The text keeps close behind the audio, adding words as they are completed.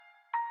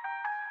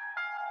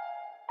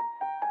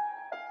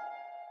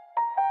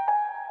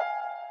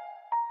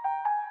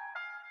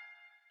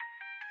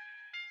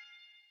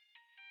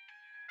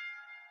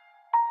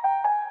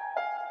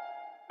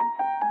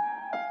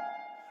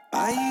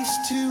I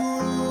used to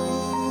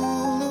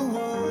rule the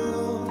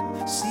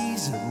world,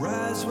 seas that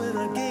rise when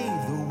I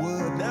gave the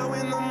word. Now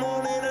in the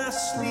morning I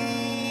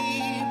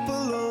sleep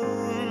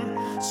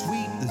alone,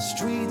 sweep the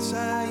streets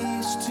I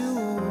used to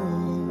own.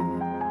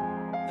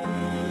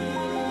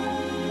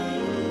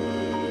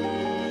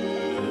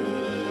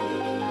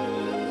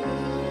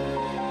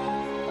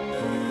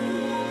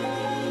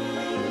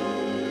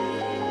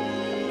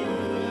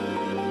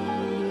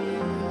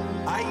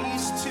 I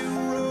used to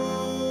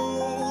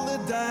roll the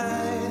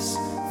dice,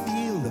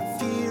 feel the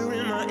fear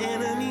in my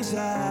enemy's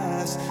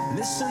eyes,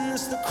 listen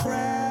as the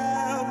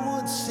crowd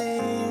would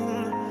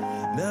sing.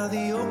 Now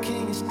the old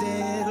king is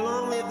dead,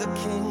 long live the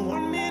king.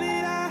 1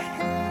 minute I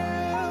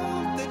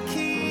held the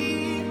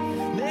key,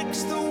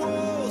 next the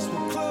walls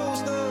were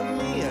closed on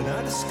me, and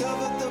I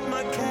discovered that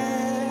my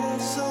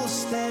castle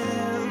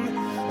stand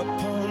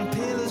upon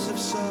pillars of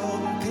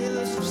salt and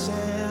pillars of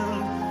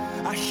sand.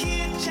 I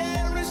hear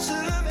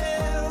Jerusalem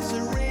bells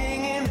are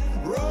ringing,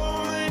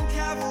 Roman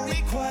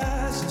cavalry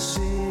choirs are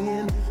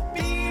singing.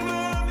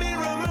 Mirror,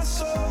 mirror, my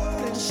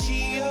sword and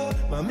shield,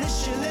 my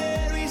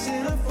missionaries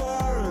in a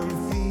foreign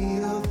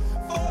field.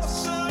 For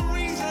some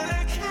reason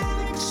I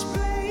can't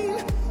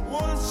explain,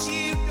 once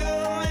you've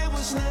gone it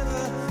was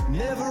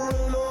never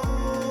an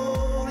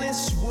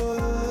honest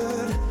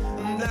word,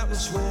 and that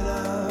was when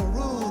I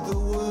ruled the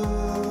world.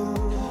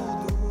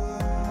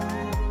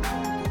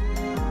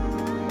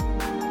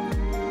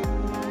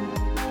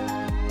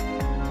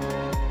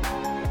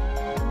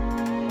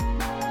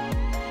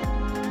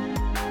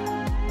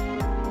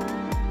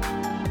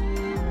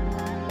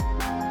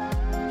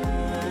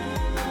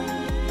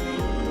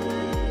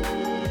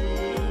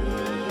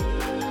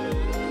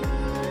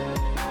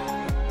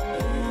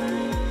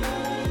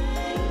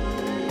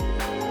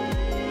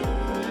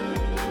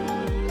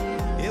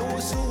 It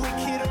was a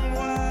wicked and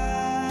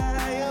wild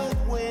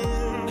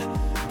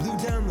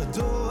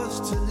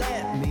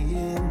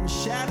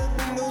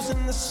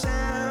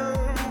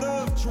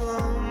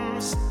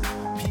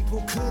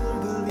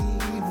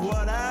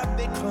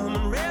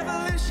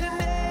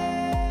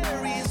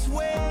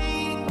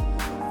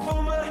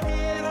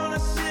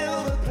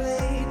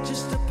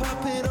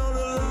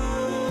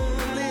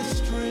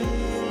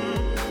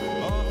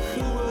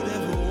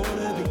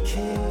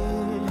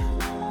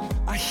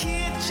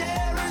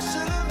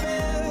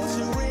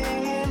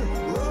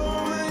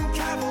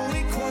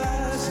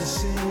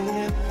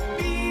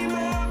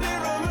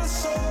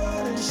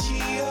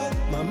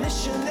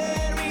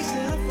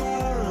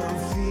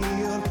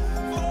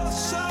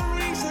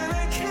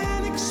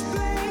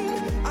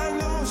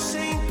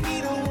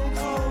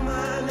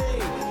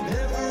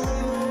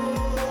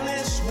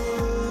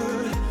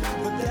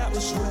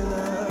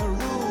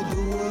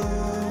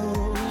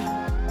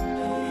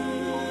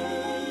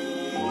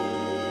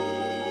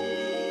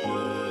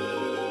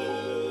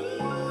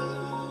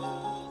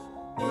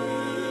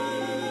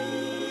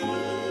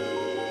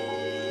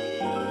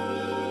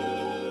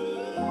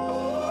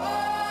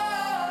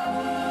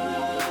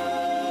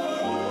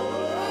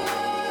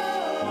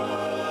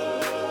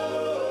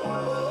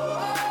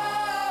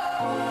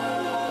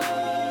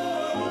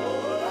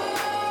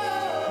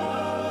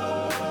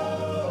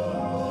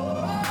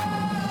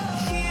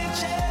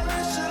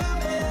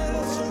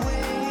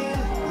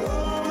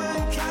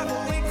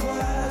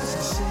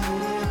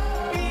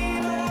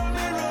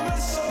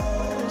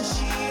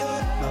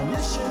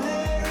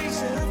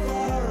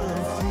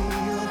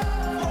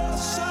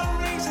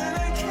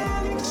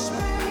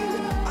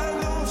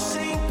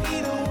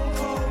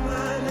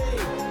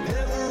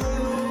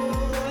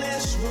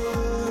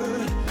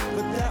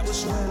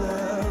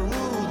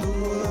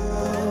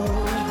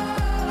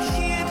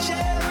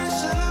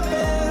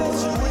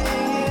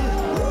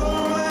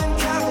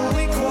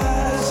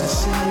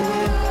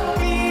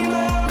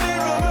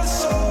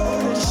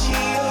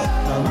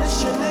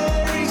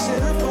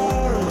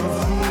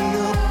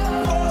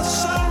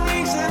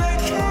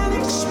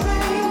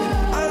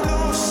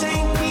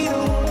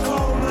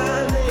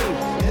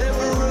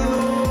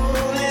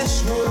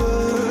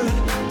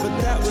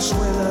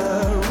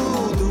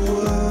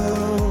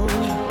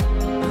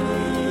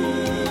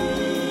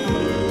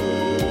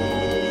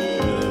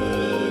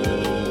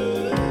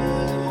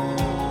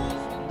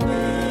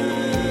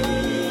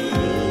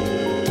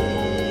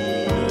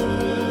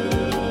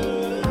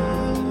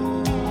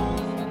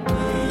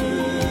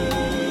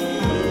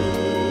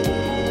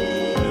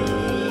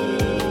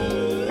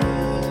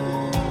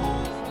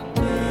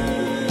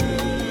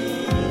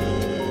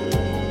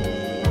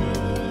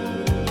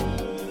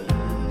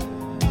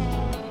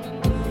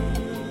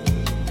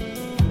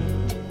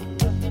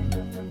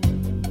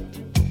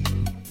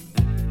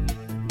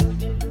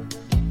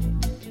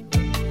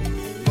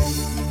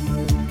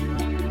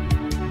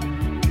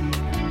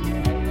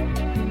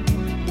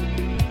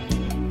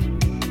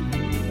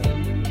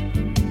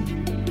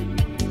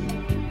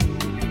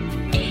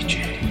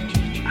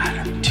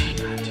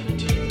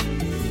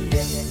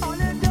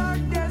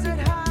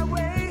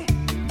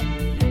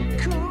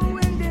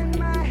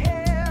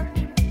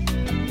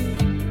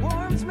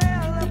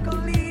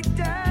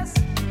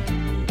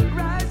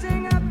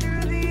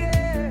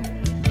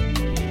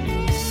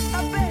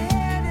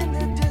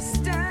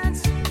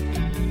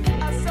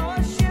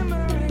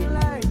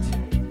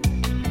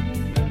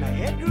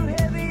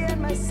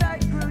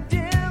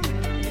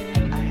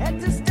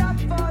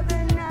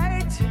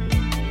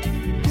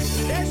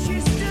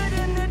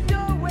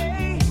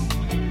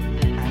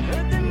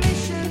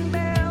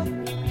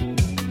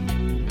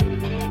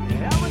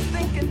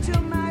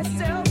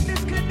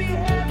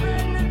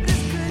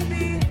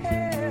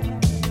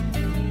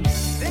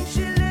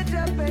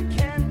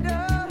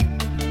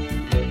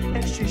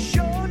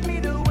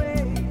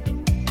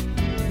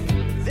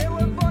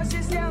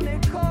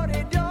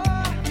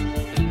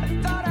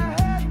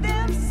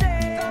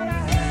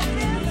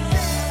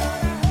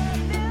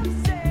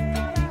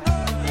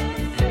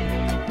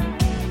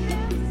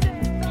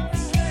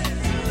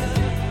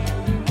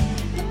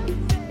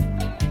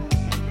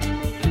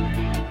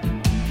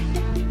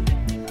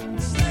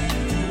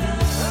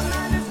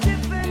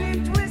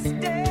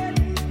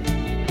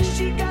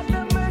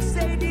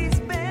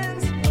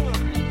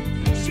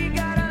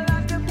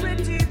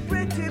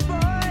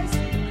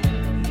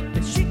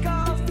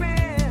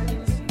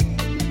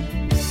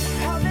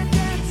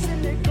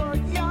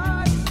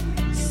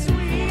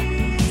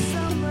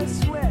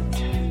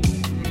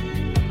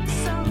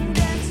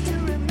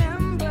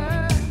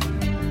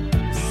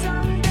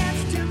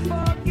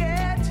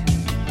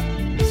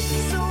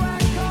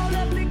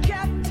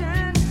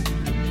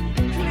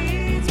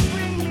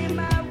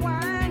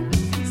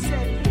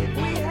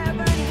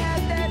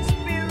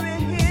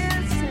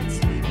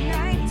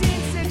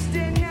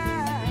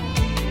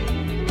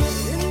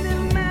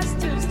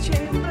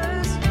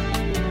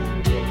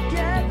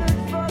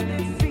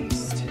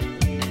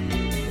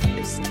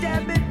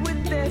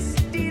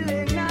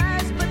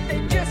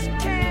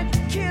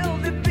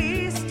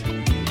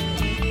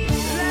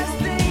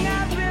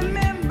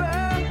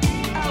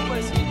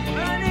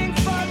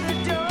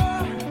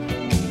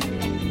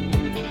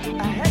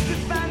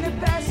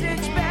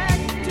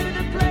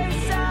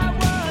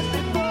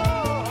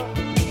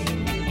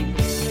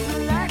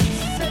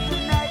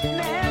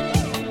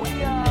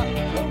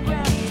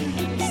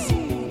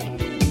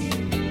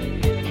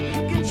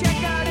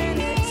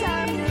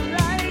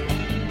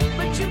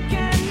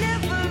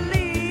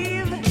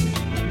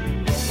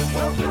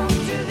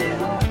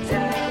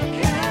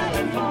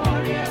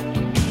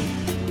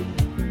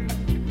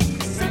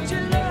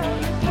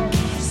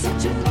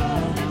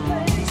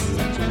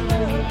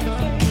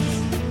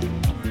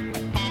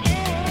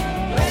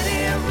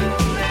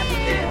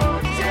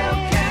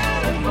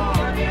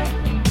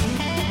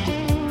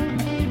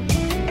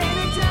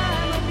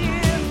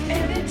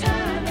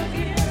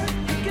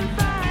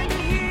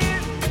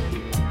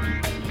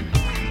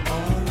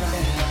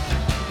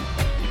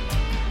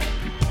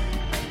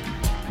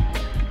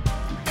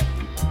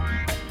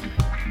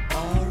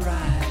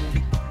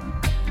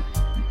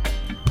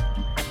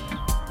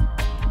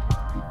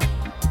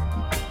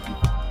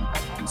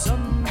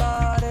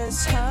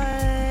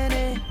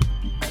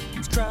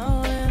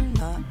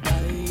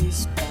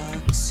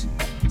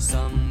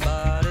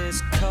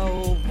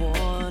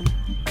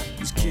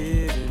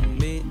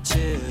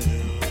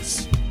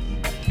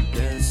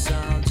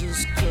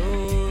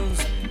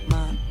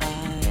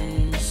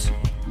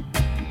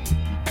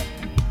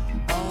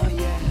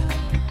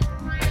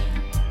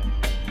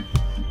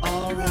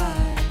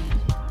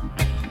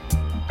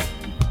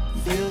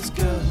feels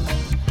good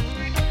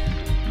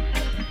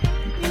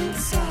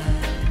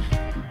inside.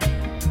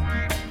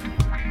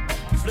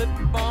 Flip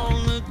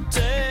on the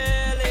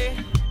telly,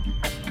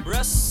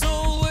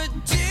 wrestle with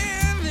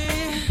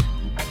Jimmy.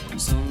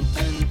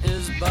 Something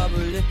is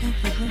bubbling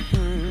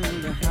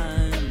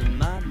behind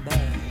my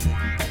back.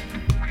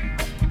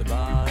 The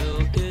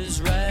bottle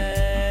is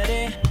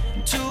ready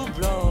to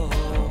blow.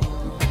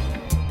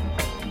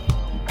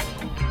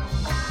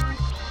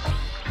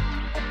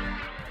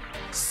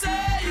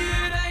 Say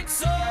it ain't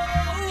so.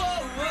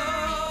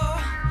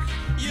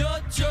 Your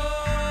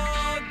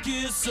joke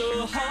is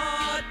a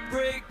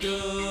heartbreaker.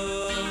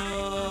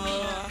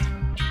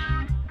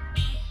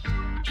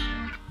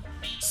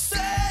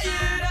 Say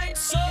it ain't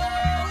so.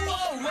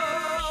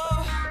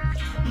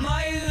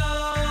 My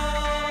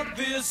love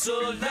is a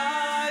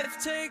life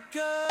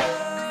taker.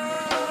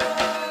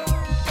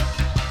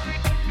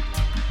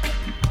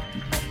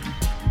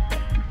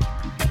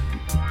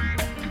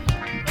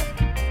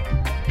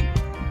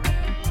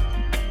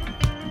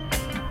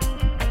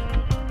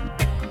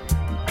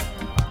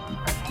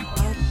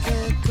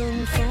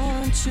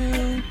 Confront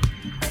you,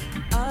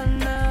 I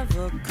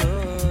never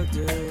could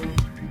do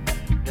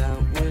that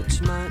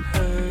which might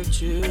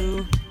hurt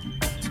you.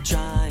 To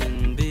try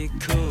and be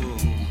cool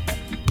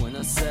when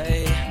I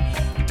say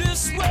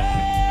this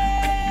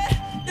way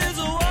is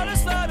a water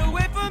slide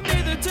away from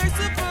me that takes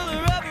it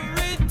further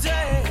every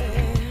day.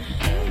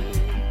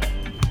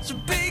 So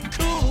be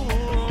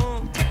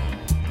cool.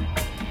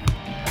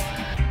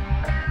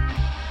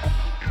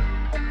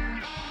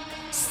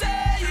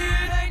 Say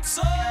it ain't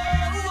so.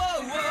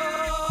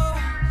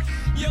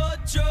 Your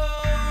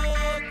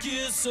joke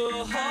is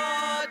a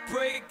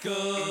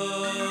heartbreaker.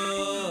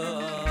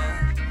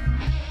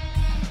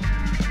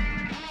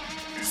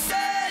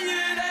 Say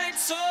it ain't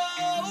so.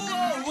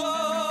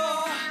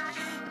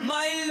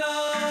 My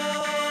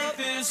love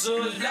is a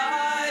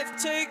life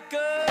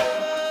taker.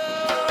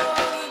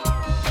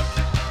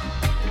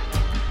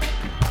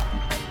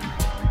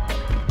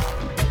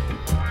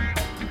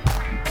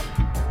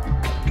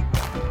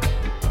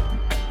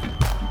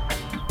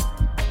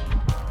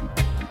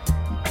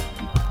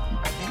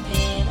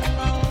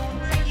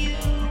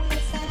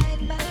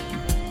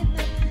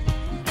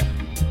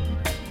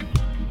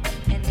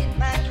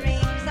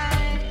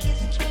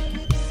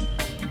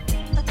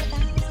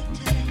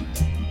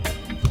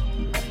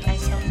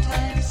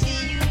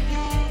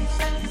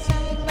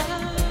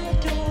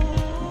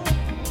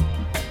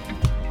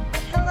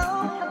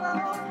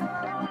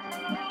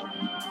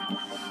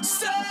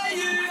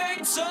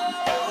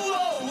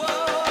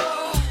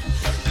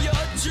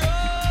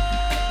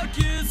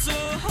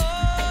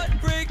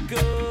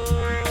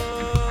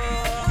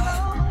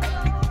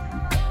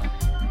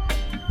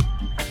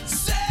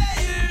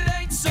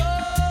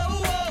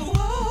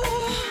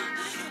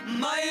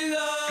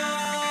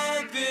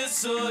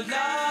 So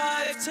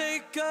life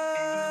taker.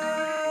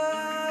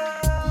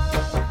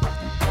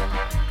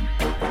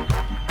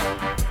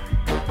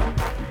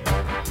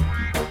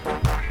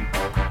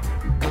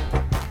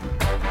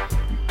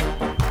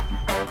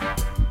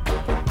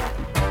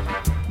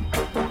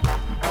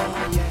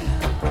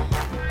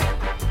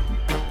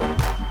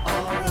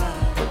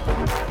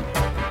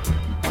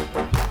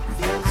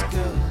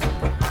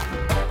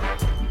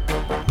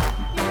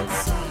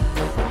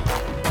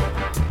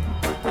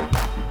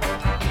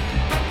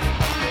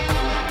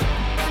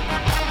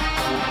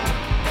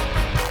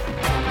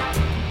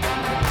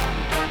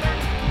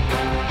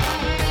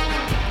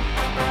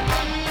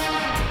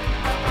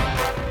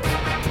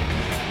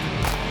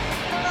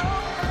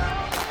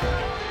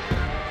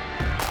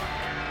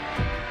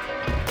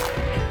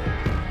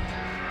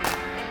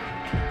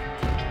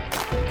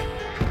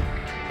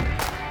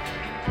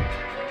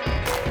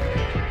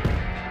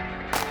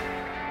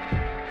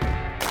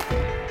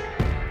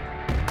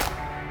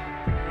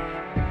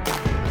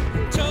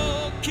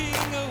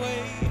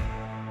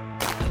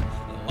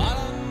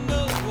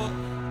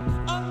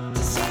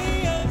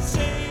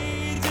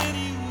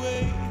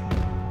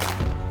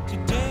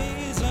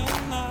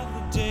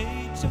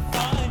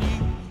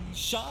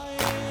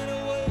 Shying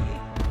away,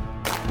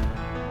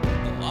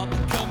 I'll be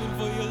coming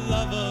for your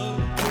love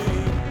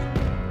away.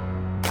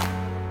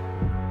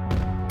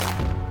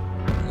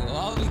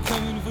 I'll be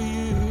coming for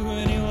you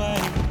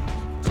anyway.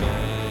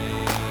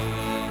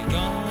 Take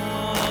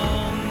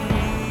on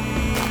me,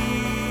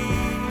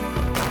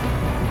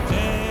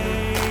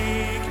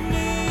 take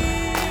me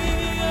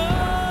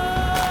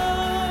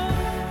on.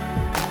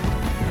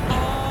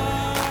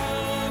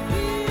 I'll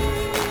be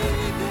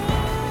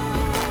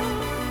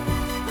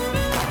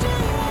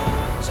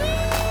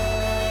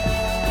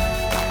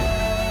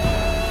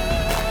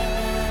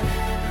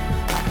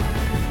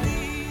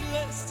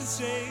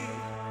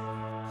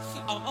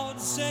I'm on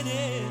the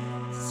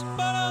sentence,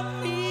 but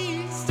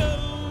I'm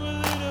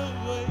stolen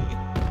away.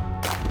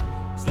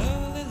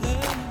 Slowly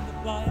learning that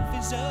life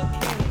is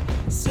okay.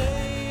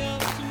 Say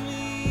unto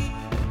me,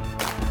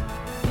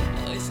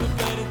 it's no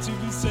better to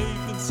be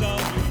safe than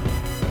sorry.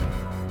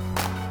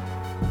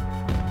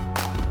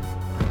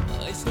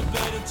 It's no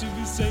better to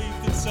be safe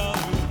than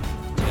sorry.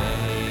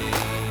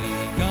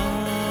 Take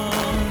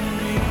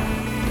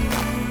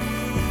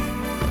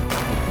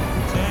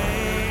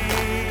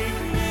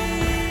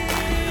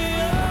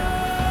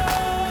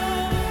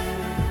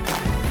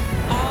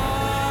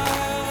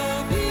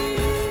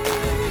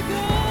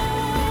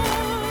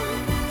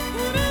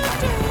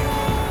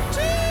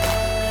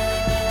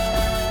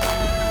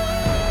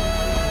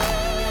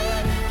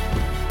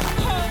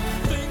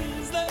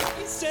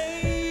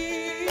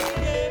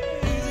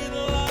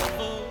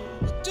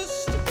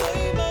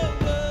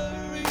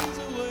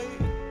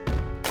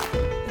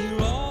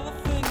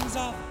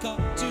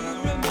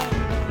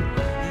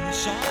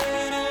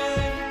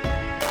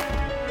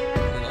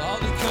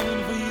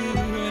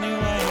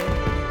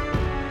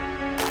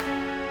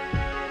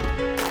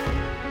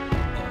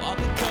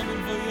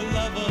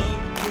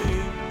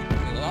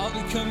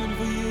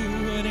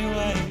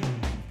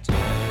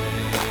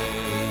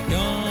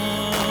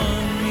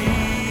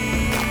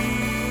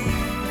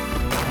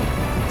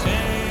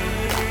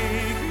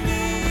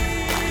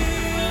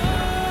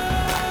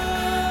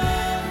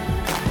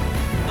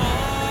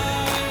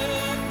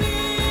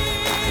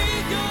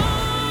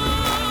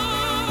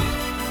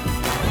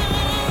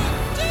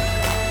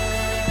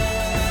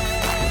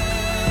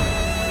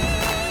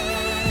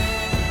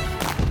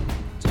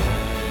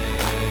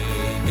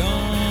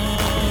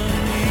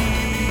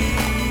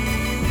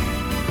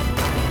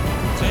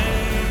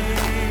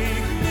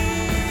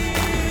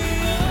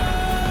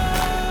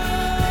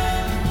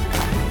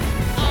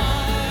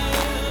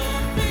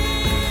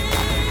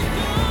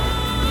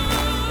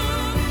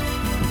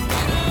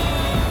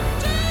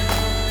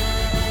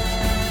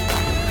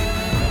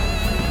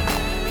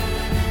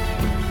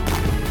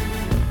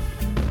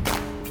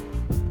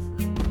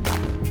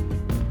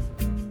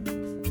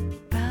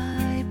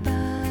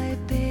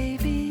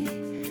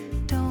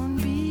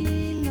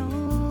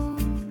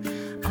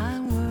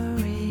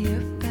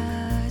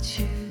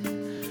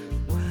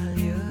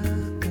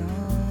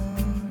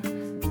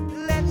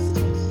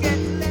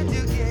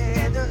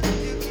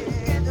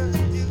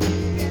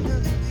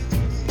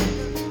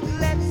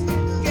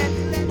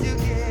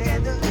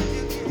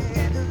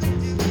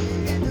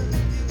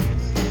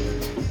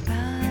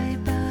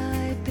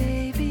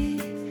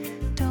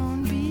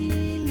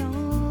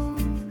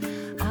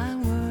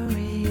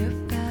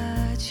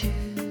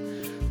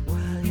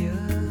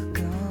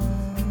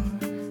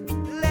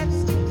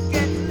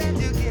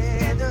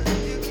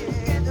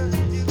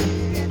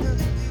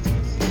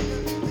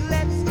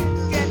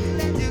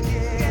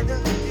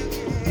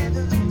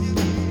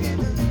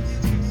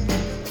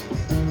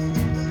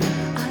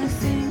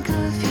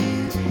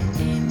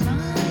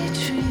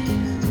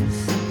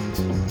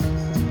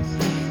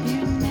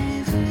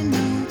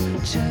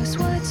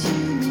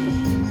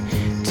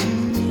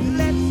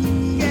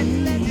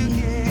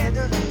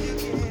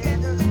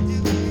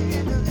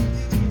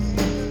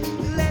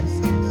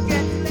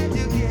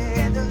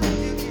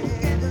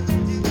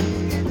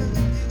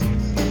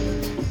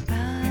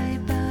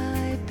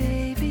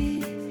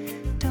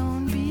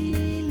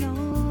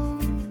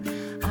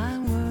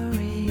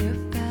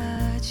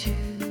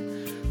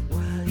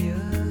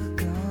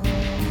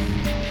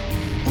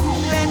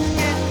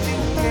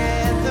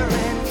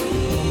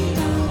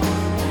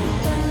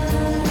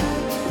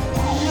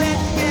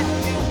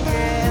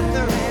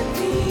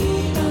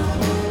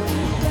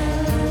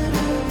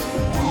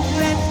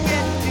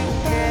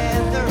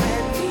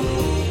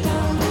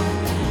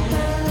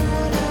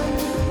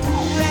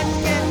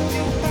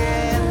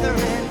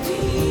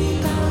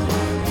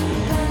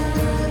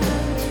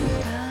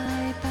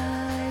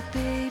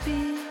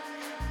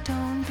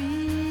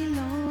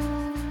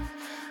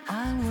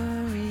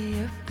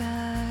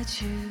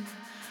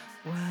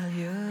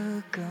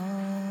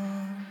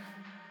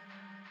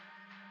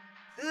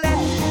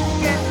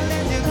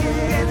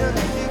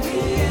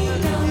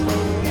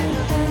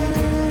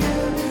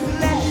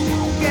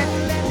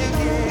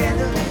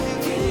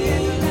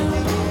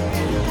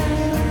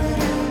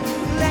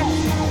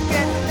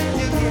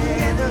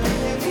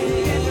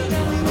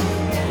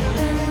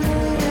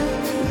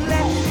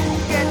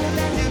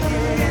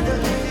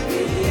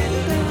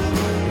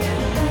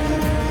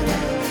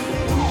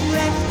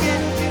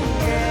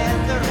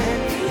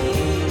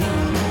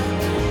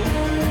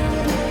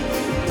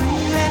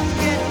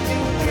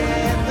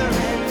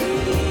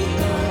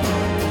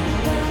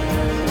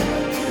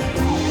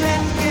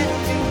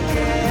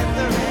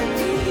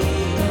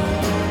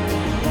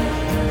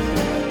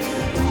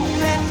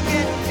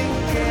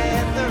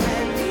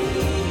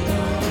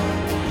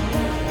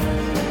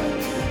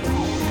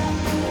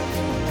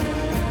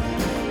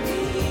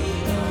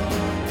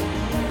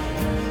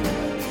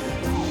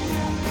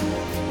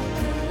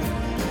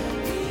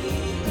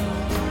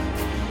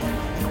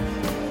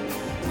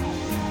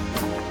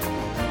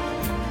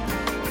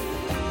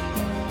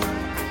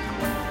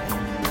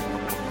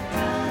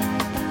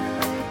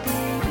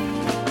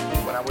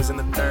was in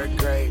the 3rd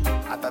grade,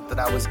 I thought that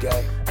I was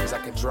gay, cause I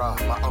could draw,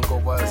 my uncle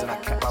was, and I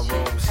kept my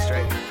room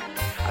straight.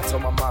 I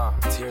told my mom,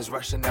 tears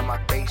rushing down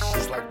my face,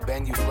 she's like,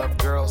 Ben, you've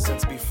loved girls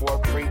since before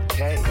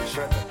pre-K.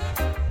 Trippin'.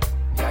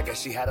 Yeah, I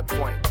guess she had a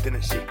point,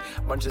 didn't she?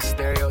 Bunch of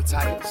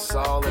stereotypes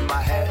all in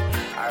my head.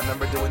 I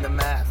remember doing the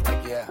math,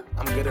 like, yeah,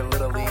 I'm good at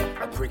Little League.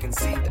 A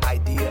preconceived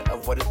idea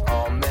of what it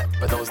all meant.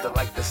 But those that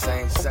like the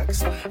same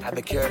sex have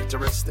the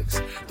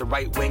characteristics. The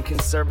right-wing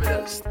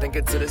conservatives think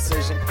it's a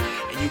decision,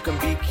 and you can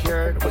be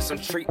cured with some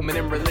treatment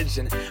in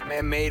religion.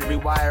 Man-made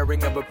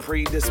rewiring of a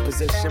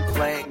predisposition,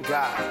 playing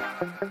God.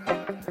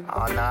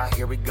 Oh nah,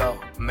 here we go.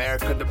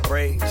 America the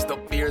brave still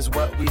fears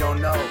what we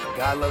don't know.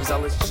 God loves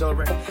all his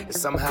children, it's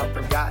somehow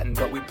forgotten,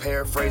 but we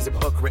paraphrase a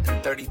book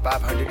written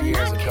 3,500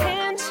 years ago.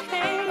 I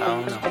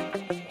don't know.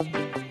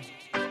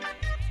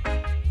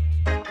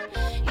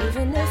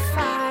 Even if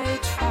I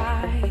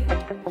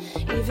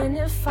tried, even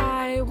if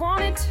I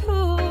wanted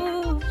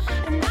to,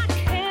 and I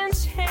can't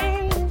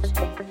change.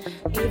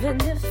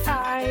 Even if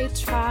I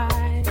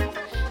tried,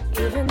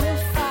 even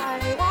if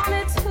I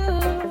wanted to.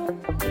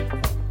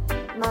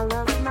 My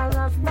love, my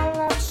love, my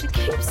love, she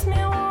keeps me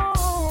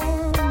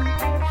warm.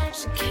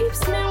 She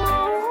keeps me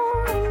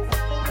warm.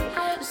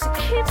 She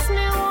keeps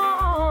me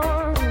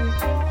warm.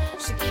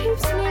 She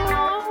keeps me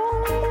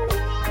warm.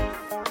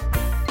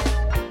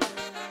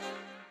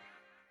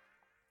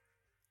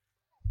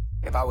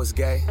 If I was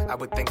gay, I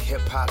would think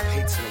hip-hop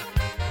hates me.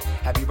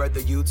 Have you read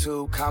the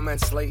YouTube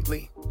comments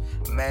lately?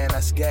 Man,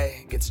 us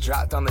gay gets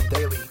dropped on the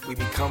daily. We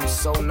become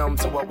so numb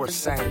to what we're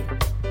saying.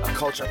 A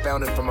culture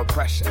founded from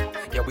oppression.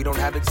 Yeah, we don't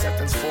have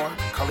acceptance for.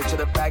 Call each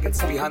other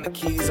faggots behind the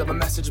keys of a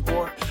message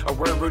board. Or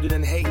we're rooted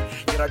in hate,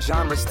 yet our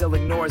genre still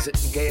ignores it.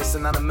 Gay is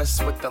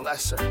synonymous with the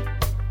lesser.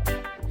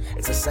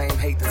 It's the same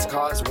hate that's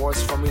caused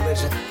wars from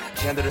religion,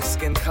 gender to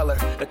skin color,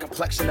 the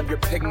complexion of your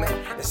pigment.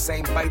 The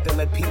same fight that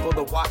led people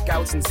to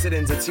walkouts and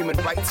sit-ins. It's human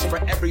rights for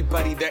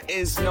everybody. There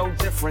is no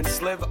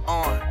difference. Live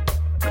on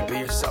and be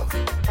yourself.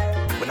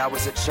 When I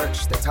was at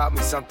church, they taught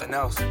me something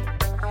else.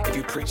 If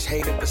you preach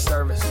hate at the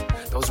service,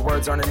 those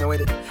words aren't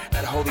anointed.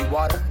 That holy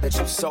water that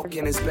you soak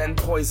in has been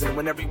poisoned.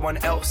 When everyone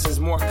else is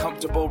more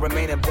comfortable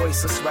remaining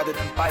voiceless rather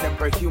than fighting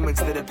for humans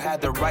that have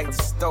had their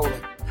rights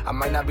stolen. I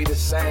might not be the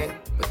same,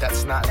 but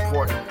that's not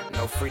important.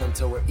 No freedom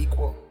till we're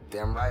equal.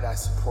 Damn right I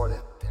support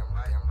it.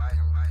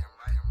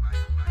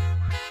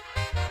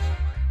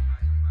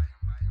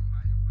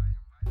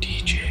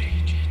 DJ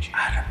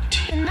Adam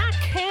T. And I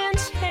can't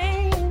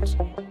change.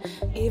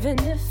 Even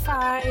if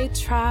I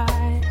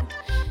tried,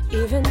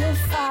 even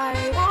if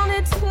I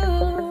wanted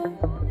to.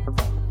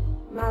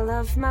 My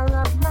love, my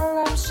love, my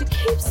love, she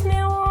keeps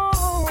me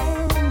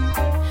warm.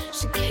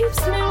 She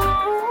keeps me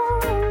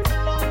warm.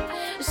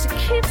 She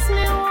keeps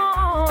me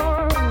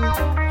warm.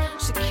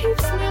 She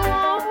keeps me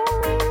warm.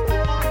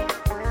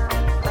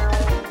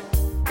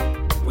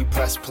 We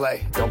press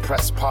play, don't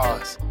press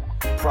pause.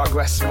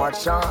 Progress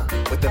march on,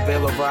 with the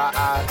veil over our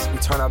eyes. We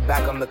turn our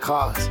back on the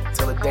cause,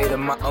 till the day that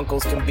my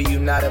uncles can be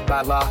united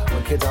by law.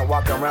 When kids aren't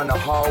walking around the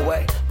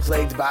hallway,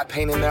 plagued by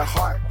pain in their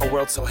heart. A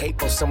world so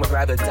hateful, some would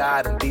rather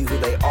die than be who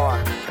they are.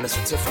 And a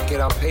certificate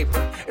on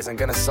paper isn't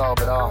gonna solve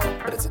it all,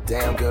 but it's a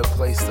damn good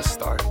place to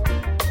start.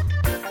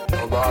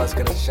 No law is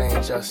gonna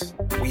change us,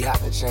 we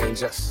have to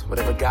change us.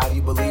 Whatever God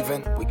you believe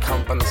in, we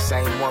come from the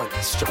same one.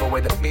 Strip away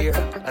the fear,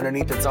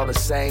 underneath it's all the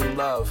same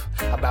love.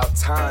 About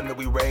time that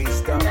we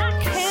raised up. And I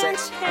can't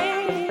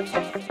change.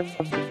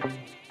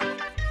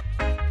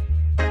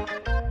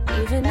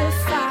 Even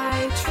if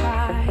I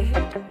tried,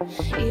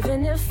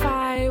 even if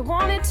I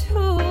wanted to.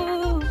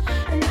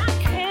 And I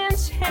can't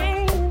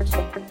change.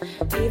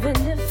 Even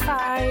if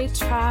I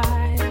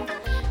tried,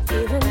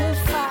 even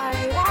if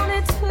I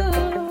wanted to.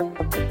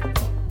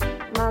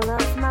 My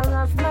love, my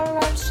love, my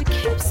love, she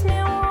keeps me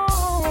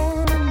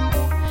warm.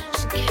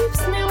 She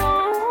keeps me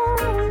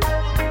warm.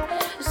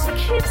 She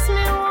keeps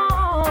me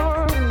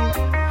warm.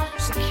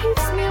 She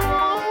keeps me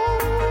warm.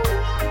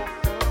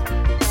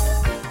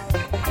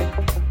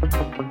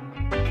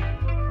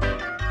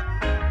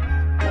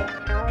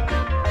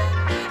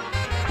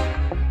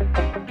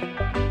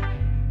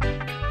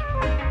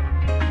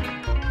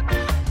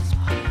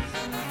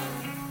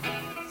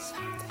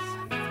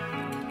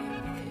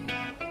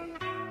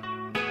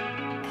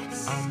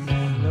 I'm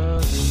not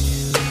loving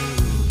you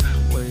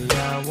way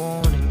I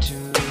wanted to.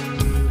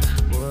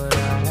 What I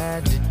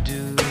had to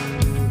do,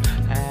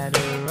 had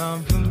to run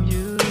from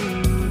you.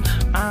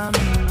 I'm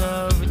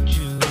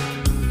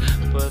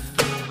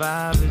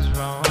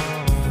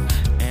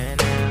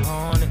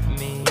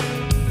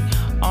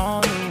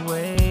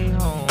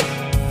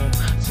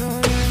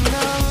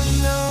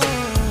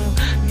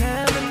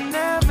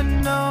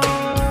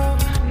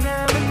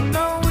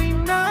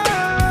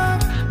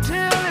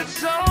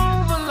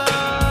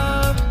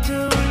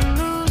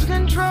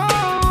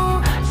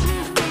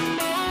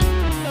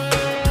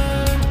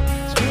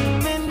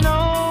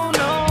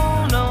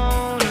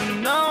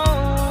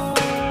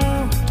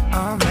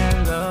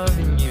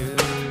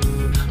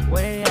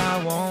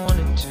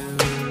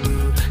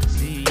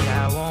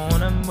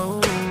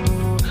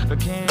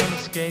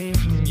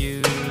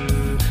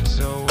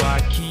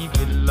keep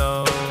it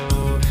low,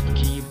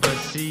 keep a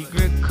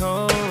secret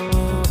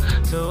code,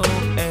 so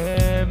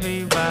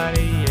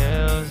everybody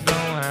else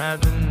don't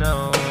have to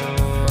know.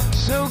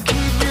 So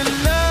keep your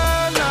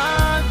love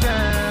locked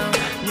down,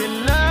 your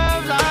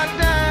love locked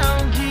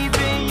down,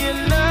 keeping your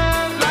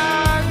love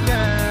locked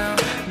down,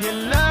 your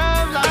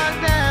love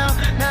locked down.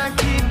 Now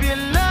keep your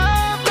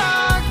love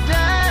locked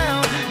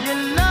down, your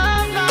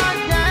love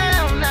locked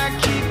down. Now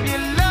keep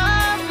your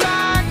love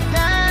locked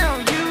down.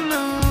 You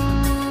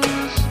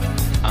lose.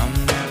 I'm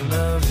not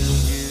loving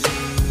you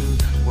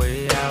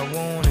way I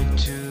wanted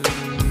to.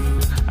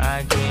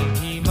 I can't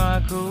keep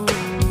my cool,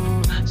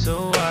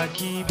 so I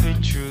keep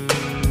it true.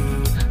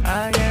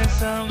 I got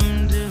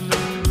something to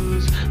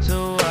lose,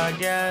 so I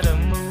gotta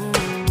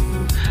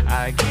move.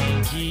 I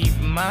can't keep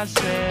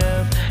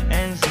myself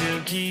and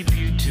still keep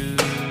you too.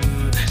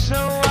 So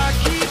I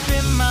keep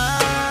in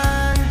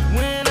mind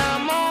when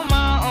I'm on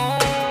my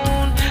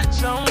own,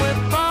 somewhere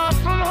far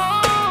from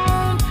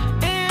home,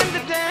 in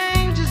the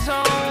danger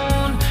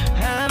zone.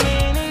 How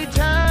many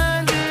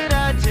times did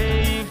I tell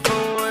you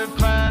before it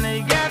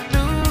finally got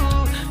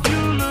through?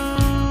 You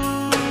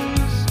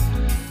lose,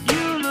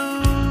 you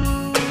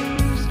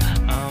lose.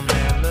 I'm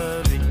not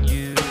loving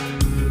you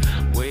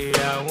way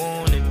I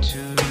wanted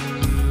to.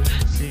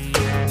 See, I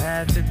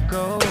had to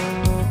go.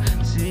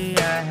 See,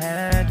 I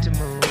had to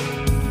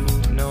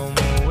move. No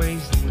more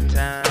wasting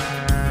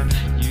time.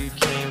 You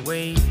can't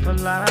wait for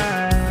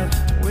life.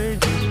 We're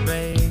just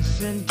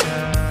racing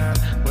time.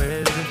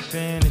 Where's the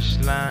finish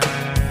line?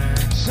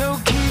 So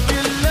keep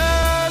your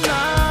love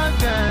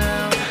locked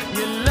down,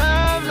 your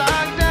love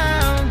locked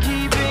down,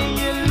 keeping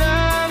your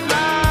love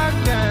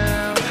locked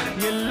down,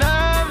 your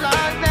love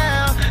locked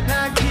down.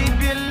 Now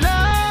keep your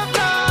love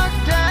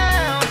locked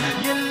down,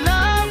 your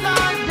love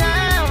locked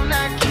down.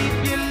 Now keep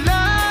your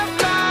love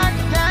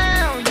locked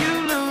down. You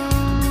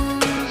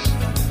lose.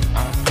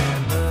 I'm not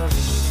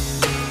loving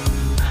you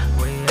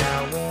way I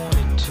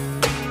wanted to.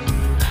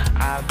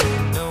 I've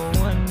been no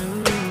one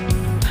new.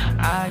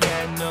 I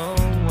got no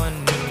one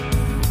new.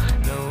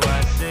 No,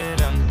 I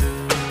said I'm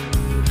through,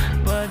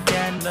 but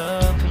got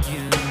love for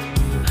you.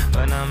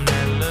 But I'm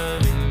not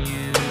loving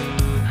you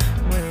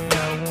way I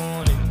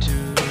wanted to.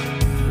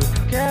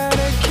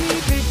 Gotta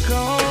keep it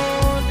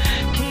going,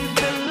 keep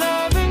the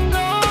loving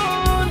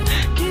going,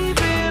 keep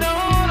it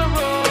on the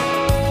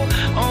road.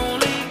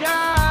 Only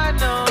God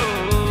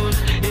knows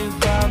if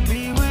I'll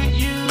be with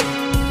you.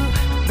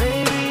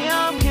 Baby,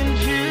 I'm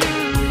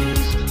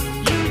confused.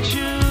 You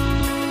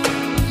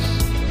choose,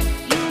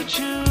 you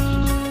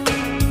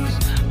choose.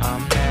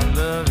 I'm not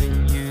loving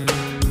you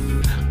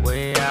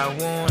way I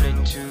wanted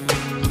to,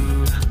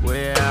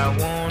 where I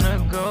wanna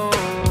go.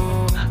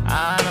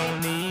 I don't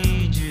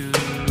need you.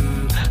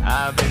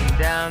 I've been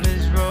down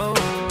this road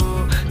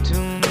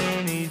too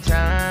many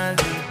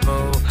times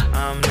before.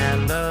 I'm not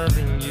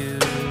loving you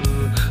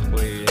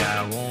way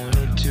I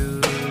wanted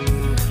to.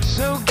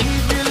 So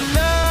keep your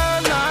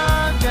love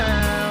locked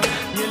down,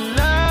 your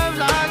love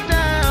locked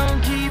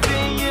down,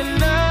 keeping your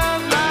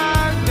love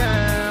locked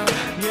down,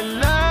 your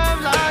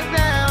love locked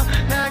down.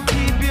 Now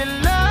keep your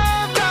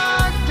love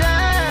locked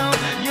down,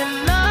 your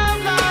love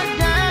locked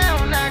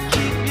down. Now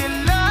keep your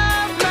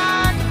love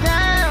locked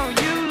down.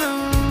 You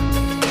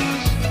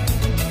lose,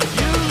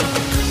 you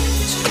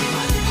lose.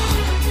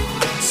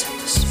 Set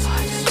the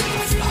spider to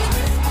the fly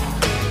on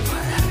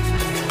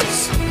wherever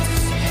something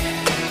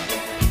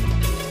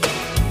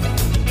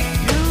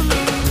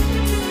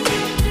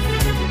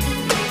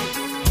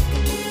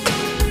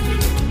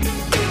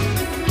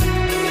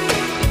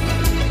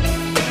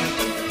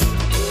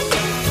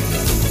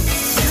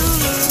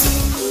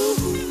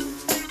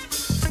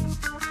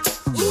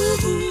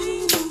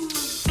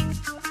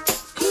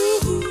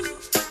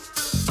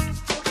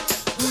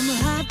Well, my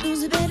heart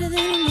knows it better than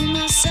I know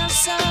myself,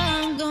 so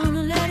I'm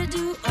gonna let it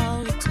do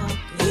all the talking.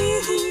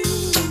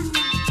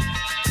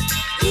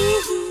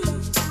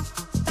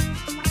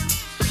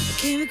 I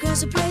came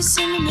across a place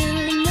in the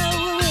middle of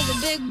nowhere with a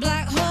big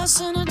black horse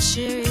and a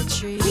cherry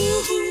tree.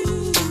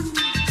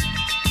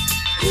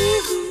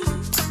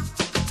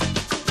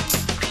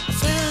 I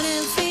felt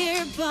in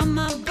fear upon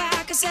my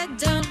back. I said,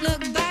 don't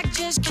look back,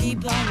 just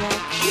keep on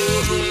walking.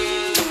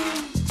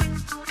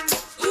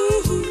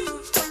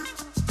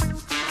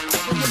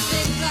 When the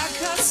big black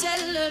horse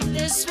said, look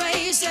this way,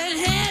 he said,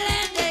 hell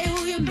and day,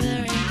 will you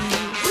marry me?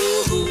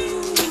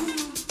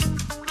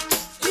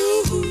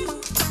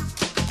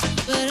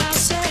 But I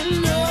said,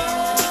 no,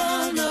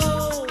 no,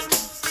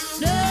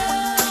 no,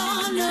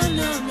 no,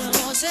 no, no.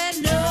 I said,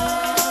 no,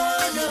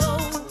 no,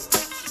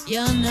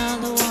 you're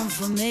not the one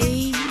for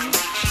me.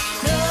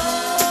 No,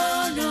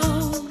 no,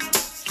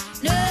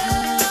 no,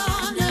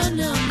 no,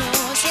 no, no.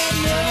 I said,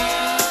 no,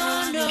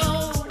 no,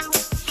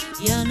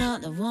 you're not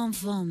the one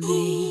for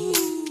me.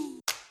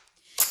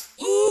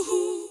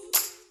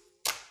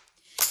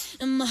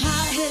 And my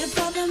heart hit a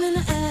problem in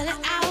the early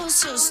hours,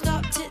 so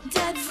stopped it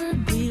dead for a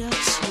beat or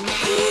two.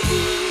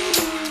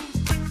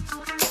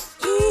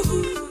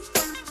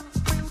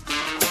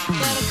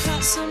 But I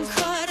caught some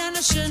cord and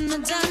I shouldn't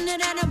have done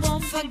it, and it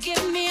won't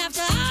forgive me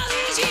after all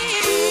these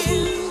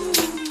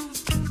years.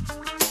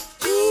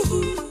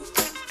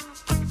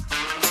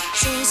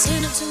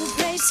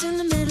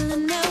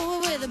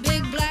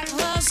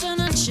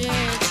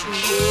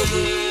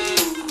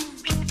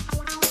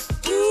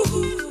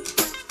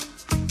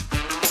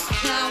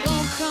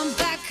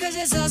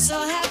 'cause it's all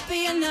so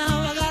happy, and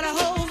now I got a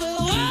whole the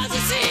world to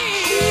see.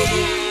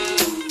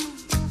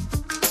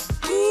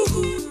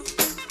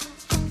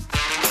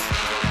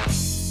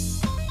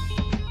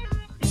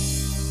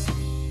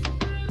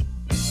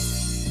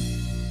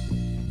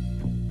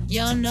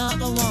 You're not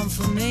the one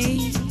for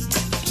me.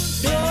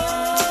 No,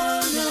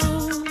 no,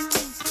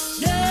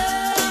 no,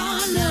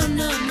 no,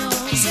 no, no.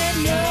 He said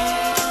no,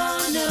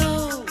 no.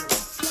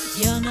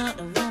 You're not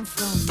the one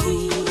for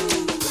me.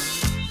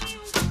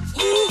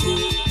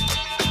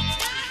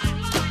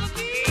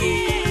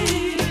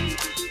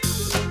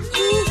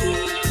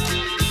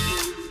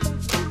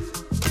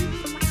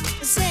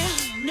 I said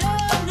no,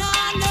 no,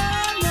 no,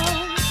 no,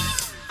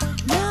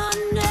 no,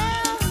 no,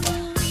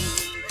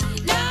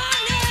 no,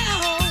 no.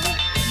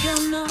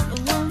 You're not the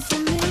one for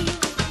me.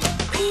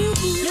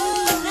 No,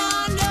 no,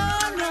 no,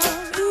 no,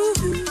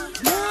 no,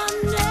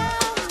 no,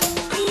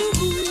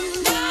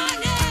 no,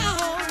 no.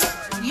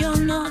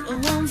 You're not the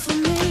one for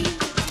me.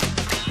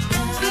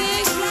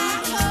 Big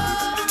black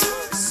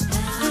horse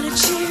and a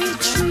cherry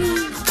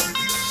tree.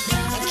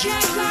 I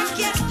can't quite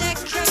get that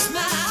 'cause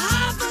my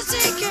heart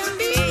forsaken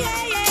me.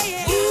 Yeah, yeah,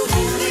 yeah.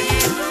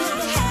 Big black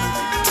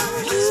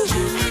horse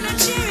and a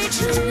cherry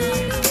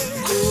tree.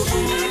 I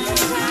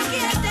can't quite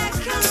get that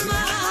 'cause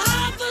my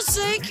heart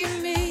forsaken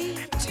me.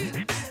 2,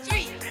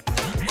 3.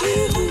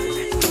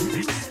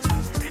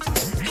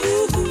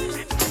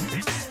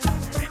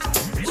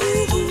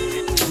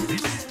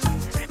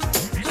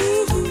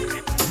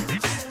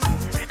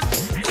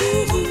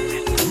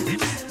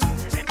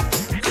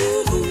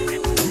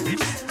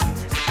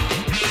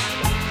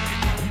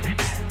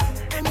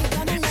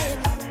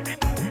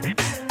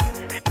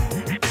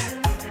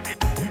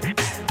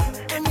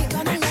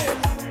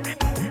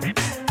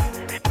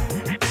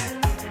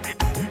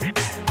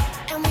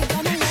 And we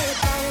gonna let it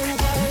burn.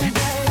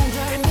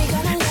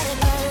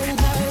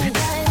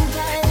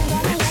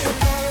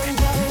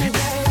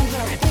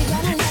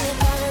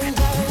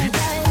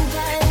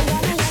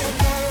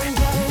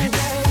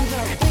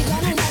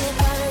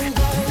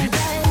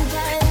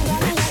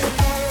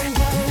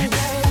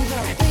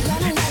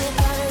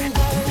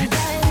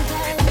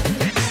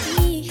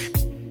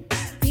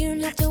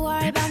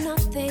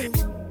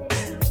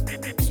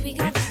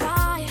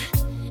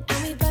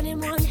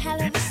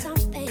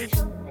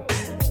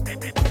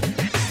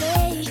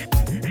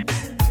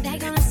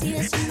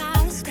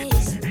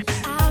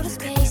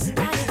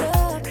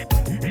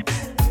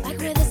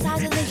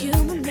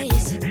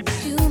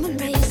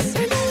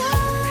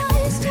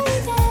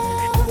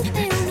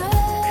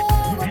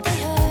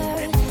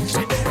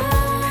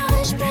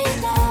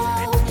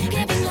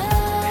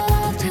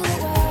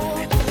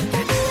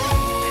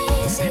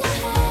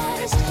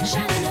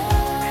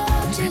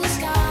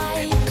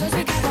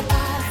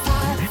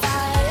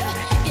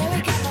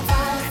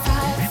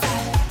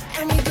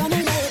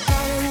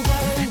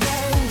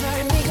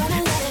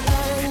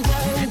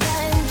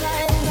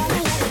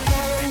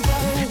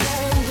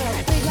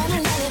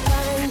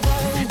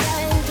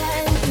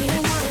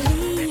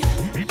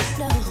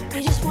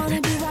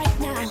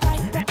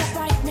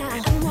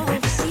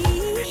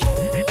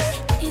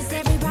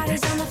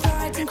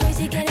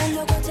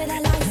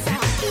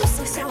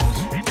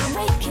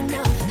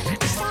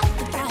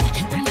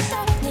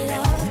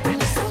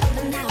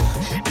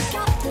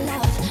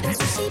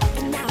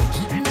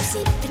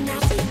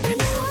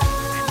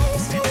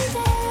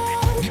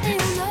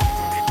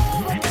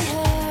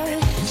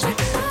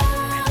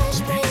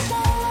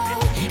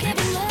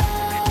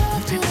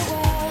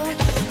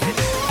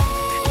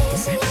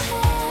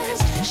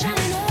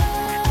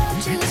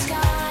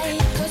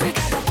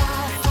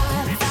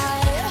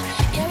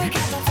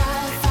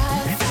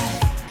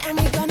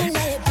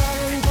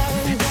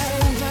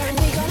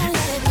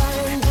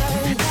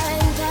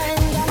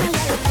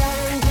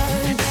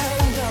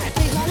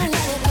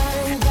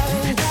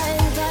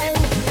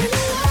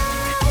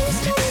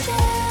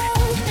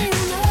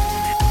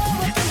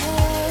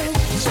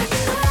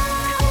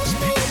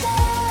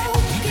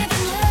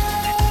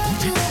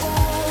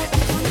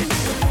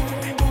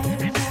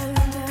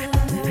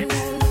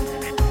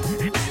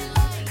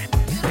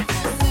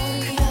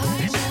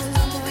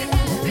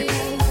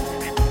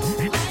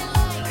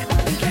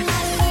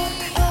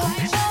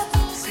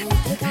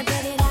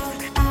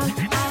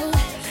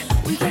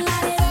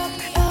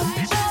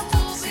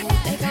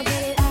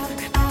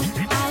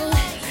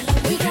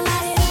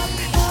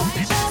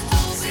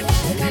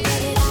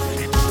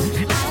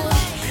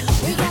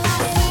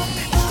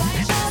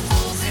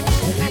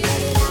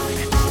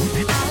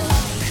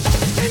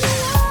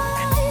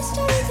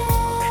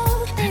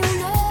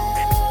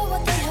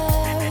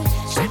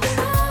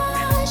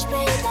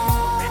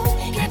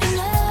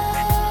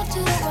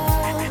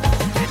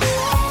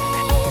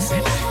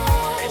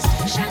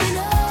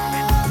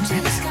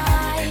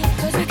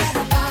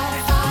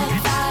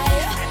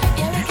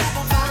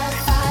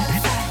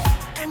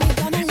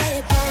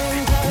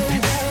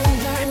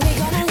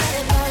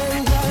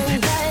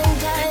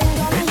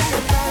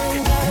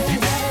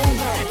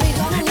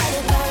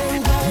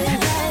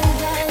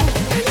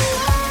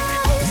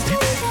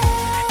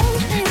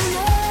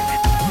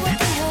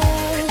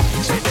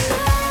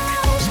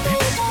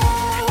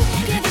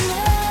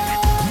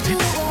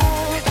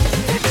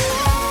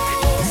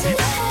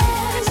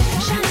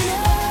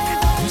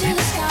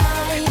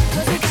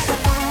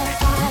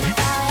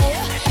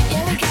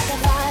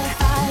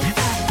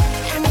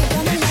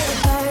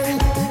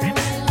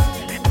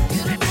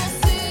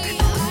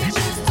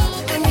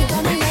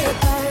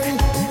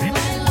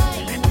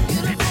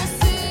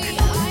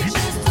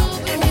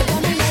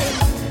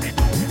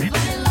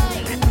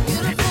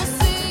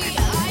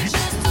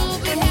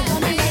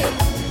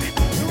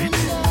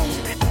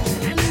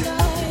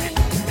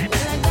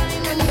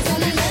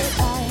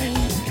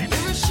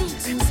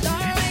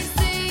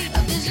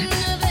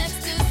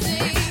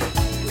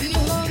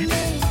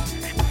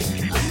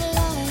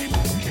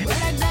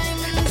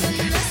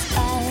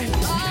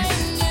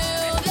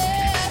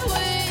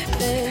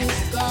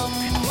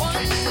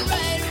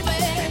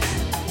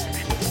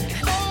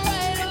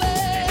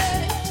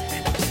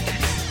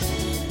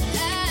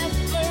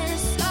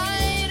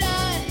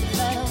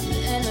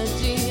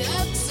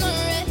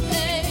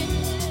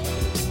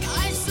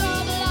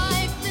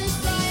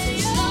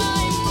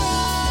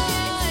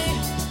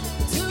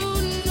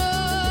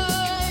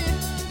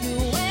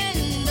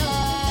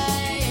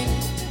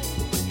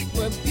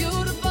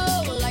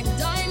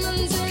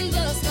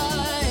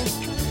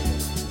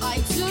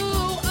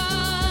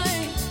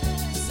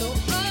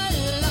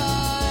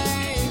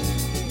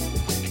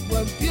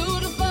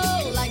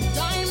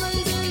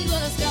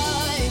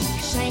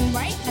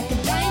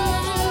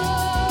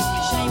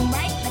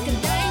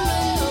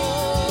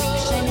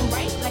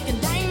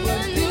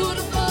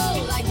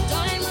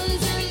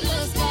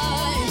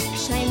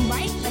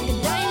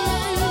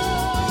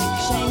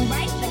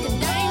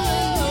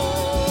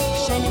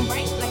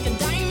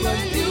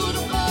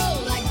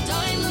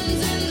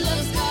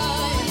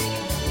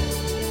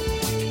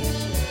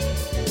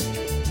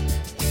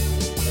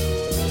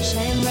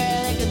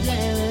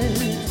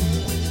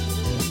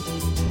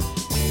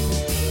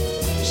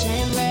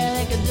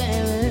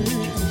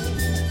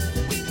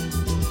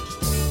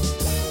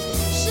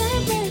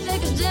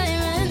 like a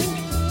diamond.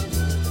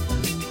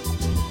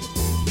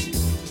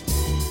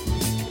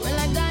 We're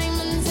like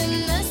diamonds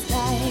in the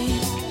sky.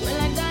 We're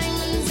like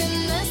diamonds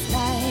in the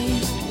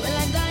sky. We're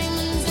like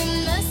diamonds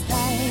in the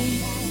sky.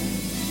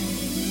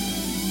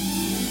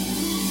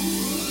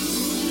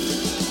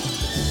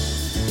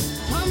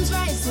 Palms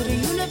rise to the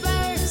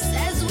universe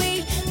as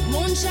we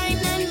moonshine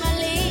and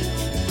Mali.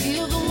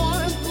 Feel the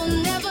warmth, will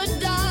never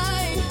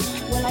die.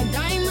 We're like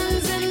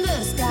diamonds in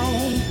the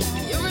sky.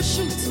 You're a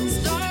shooting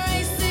star,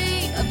 I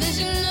see. A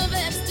vision of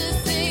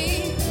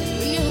ecstasy.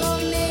 When you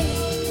hold me,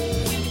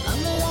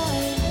 I'm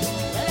alive.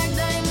 We're like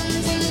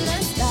diamonds in the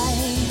sky.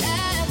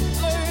 At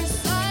first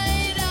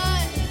sight,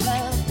 I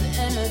felt the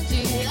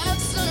energy of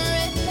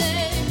serenity.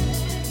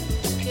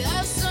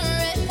 Of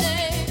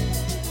serenity.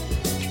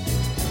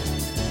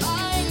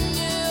 I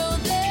knew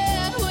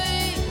that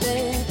we'd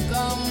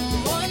become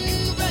one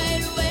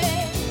right away.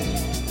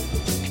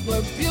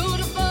 We're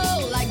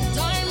beautiful like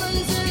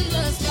diamonds in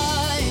the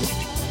sky.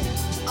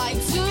 Eye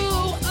to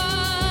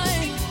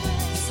eye,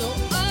 so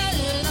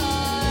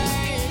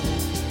alive.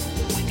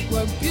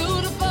 We're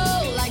beautiful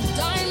like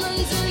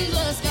diamonds in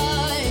the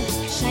sky.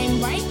 Shine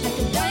bright like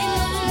a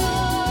diamond.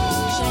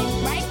 Shine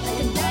bright like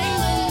a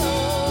diamond.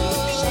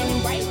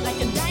 Shining bright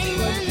like a diamond.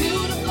 We're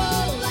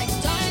beautiful like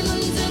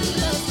diamonds in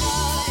the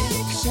sky.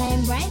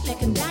 Shine bright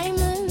like a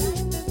diamond.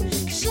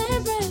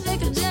 Shine bright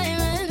like a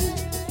diamond.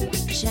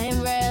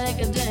 Shine bright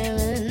like a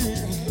diamond.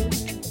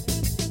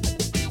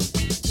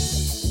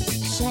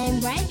 Shine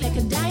bright like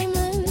a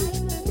diamond.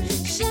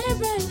 Shine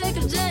bright like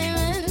a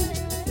diamond.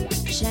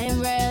 Shine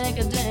bright like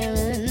a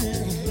diamond.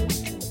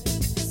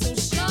 So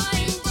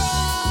shine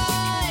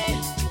bright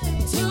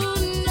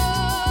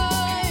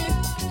tonight,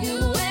 you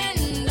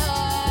and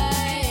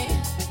I.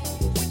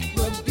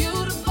 We're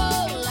beautiful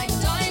like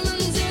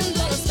diamonds in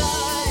the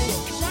sky.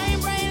 Shine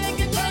bright like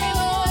a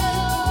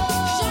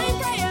diamond. Shine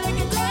bright like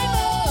a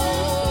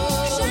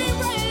diamond. Shine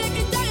bright like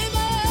a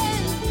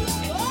diamond.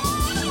 Oh,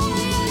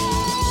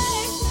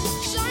 yeah.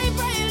 Shine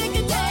bright like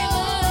a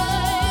diamond.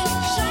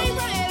 Shine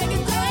bright like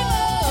a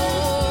diamond.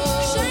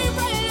 Shine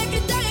bright like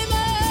a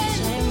diamond.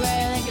 Shine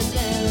bright like a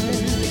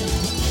diamond.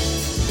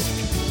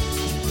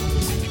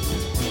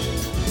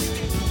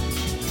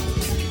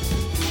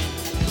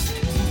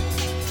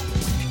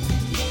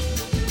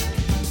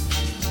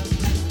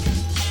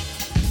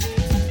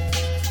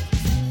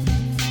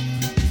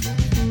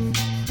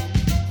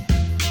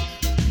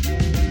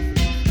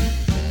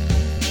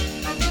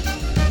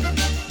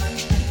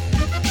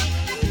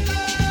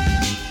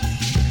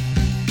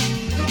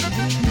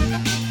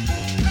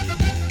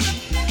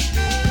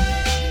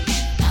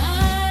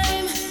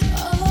 I'm,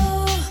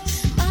 oh,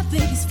 my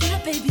baby's fly,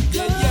 baby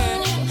girl.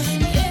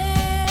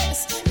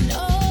 Yes,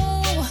 no,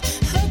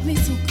 hurt me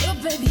so good,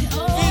 baby.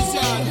 Oh,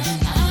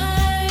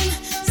 I'm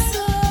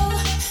so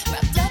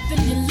wrapped up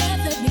in your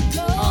love, let me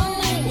go.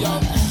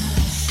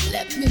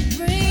 Let me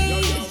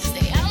breathe,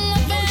 stay out my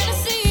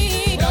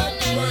fantasy. Well,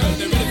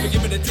 they're ready for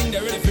giving the thing,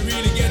 they're ready for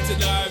really get to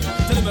life.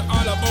 Tell me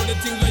all about the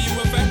things that you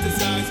were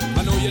fantasize.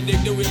 I know you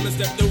dig the way me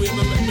step, the way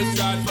me make me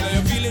stride. Follow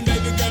your feeling,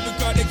 baby girl,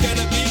 because they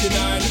cannot be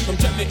denied. Come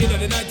check me in at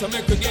the night to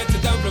make me get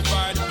it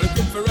amplified. But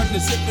if for run the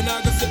ship, and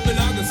I go slip and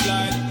I go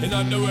slide. In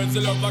other words,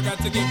 the love I got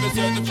to give is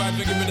certified.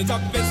 For giving the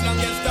top best,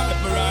 longest time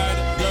for ride,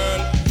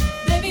 girl.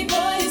 Baby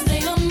boy, you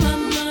stay on my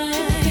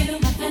mind.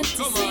 My fantasy.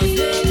 Come on,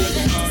 girl, tell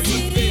me how you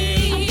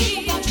feel. I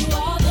think about you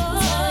all the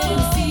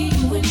time. See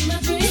you in my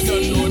dreams. You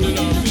don't know the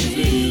love is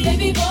real.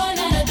 Baby boy,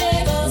 not a day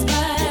goes by.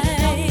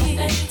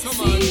 Come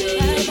on, girl,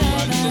 tell me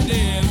what's the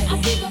deal. I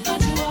think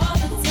about you all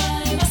the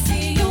time. I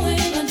see you in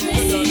my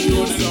You don't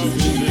know the love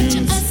is real.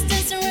 dreams. Us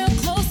dancing real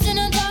close in a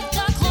dark,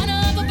 dark corner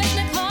of a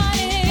basement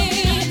party.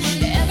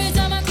 Every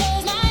time I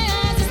close my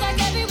eyes, it's like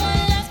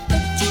everyone left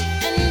but you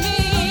and me.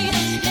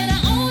 In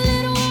our own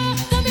little world,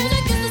 the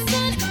music is the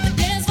sun, the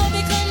dance floor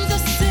becomes the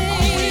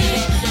sea.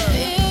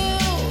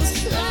 Feels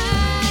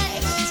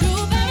like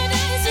true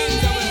paradise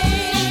to me.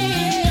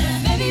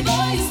 Baby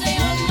boy, you stay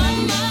on my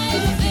mind,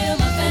 fulfill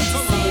my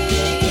Come on,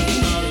 girl, tell me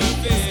fantasy. how you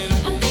feel.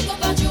 I think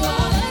about you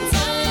all the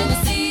time. I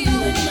see you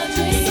in my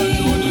dreams. You don't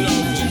know the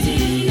love is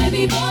real.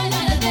 Baby boy,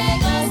 not a day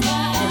goes by.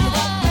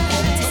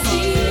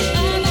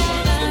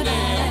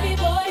 Baby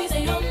boy, you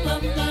stay on my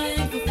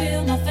mind,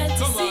 fulfill my fantasy.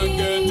 Come on,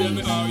 girl, tell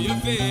me how you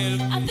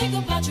feel. I think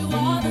about you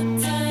all the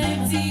time.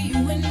 I see you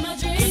in my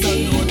dreams. You don't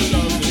know the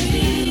love is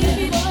real.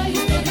 Baby boy,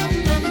 you stay on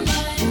my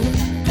mind.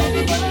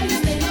 Baby boy, you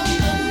stay on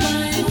my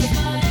mind.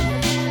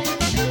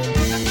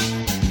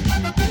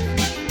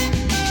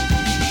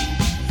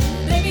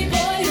 Baby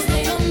boy, you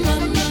stay on my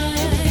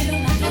mind.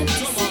 My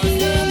fantasy. Come on,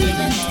 girl, tell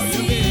me how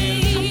you feel.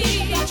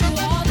 I think about you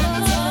all the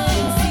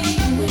time. See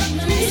you in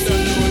my You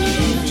don't know the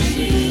love is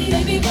real.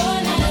 baby boy,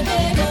 not a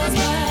day goes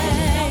by.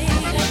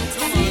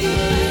 Come on,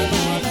 girl,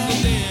 what's the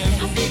deal?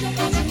 I think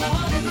about you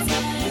all the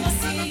time. I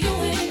see you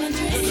in my You don't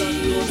dreams.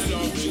 know the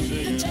love is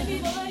real. Baby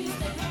boy, you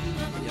stay on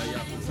my mind. Yo,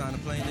 sign the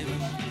plane, nigga.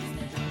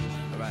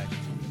 All right,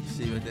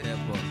 see you at the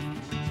airport.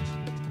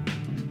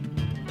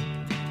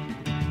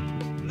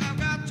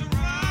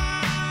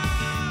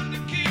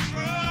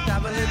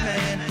 Traveling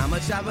man, I'm I'm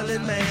a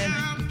traveling man.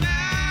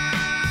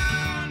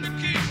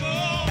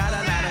 Got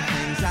a lot of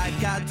things I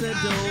got to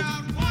do.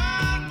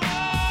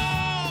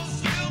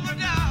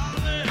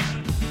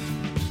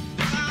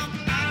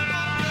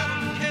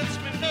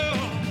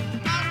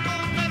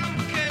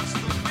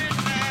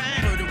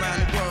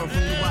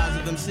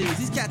 MCs.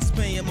 These cats is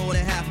paying more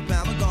than half a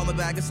pound. I'm going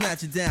back and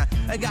snatch it down.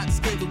 I got to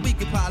skate, but we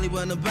could probably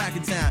run them back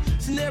in town.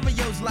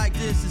 Scenarios like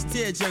this is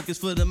tear jerkers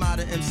for the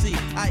modern MC.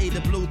 I ain't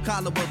a blue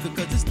collar worker,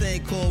 cause this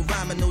thing called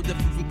rhyming no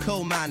different from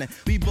coal mining.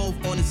 We both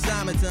on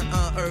assignment to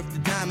unearth the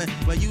diamond.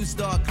 When you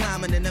start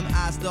climbing and them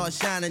eyes start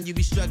shining, you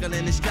be struggling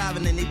and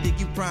striving and they think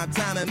you prime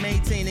time and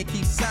maintain and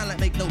keep silent.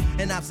 Make no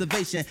an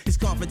observation. It's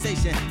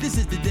confrontation. This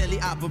is the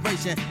daily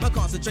operation. My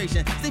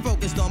concentration. Stay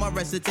focused on my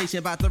recitation.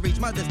 About to reach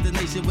my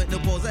destination with no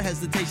pause or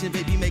hesitation.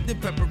 Baby, make the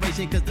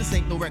preparation, cause this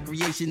ain't no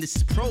recreation. This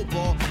is pro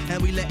ball,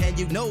 and we letting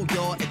you know,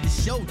 y'all, at the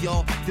show,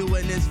 y'all.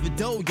 Doing this for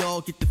dough,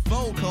 y'all. Get the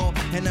phone call,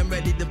 and I'm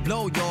ready to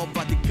blow, y'all.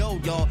 About to go,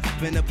 y'all.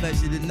 Been a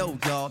pleasure to know,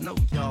 y'all. Know,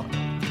 y'all.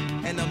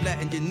 And I'm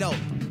letting you know,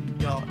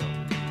 y'all.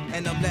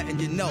 And I'm letting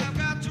you know.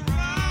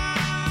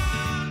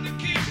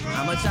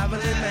 I'm a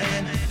traveling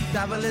man,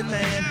 traveling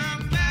man.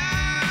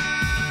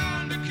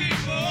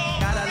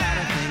 Got a lot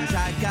of things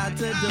I got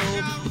to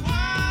do.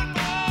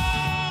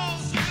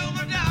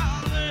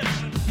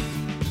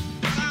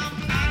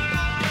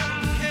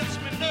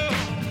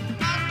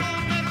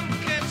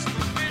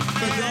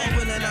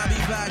 I'll be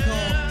back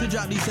home to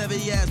drop these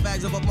heavy ass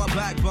bags up my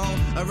backbone.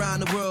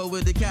 Around the world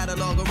with the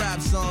catalog of rap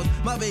songs.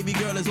 My baby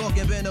girl is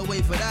walking, been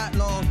away for that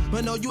long.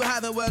 But no, you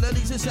haven't, well, at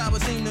least it's how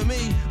it seemed to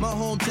me. My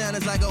hometown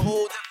is like a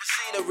whole different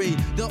scenery.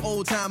 The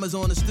old timers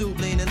on the stoop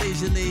leaning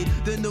leisurely.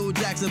 The new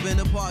jacks up in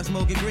the park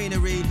smoking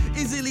greenery.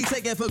 Easily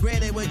taken for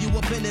granted when you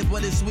offended,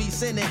 but it's sweet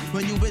sinning.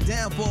 When you been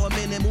down for a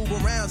minute, move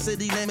around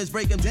city limits,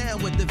 break them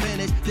down with the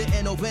vintage. The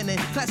N.O. Bennett,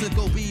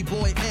 classical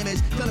B-boy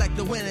image. Collect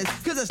the winners,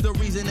 cause that's the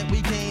reason that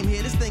we came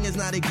here. This thing is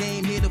not a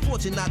game here. The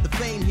fortune, not the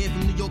fame here.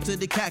 From New York to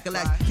the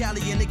Cadillac,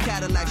 Cali in the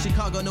Cadillac.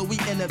 Chicago, know we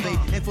innovate.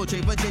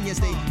 Infiltrate Virginia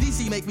State.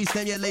 DC make me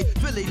stimulate.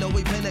 Philly, know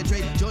we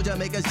penetrate. Georgia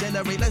make us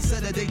generate. Let's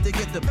set a date to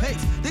get the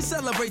pace. They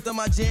celebrate the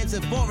my jams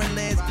in foreign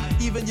lands.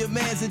 Even your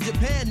mans in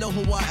Japan know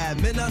who I am.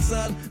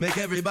 Son, make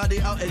everybody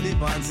out in the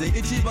band. Say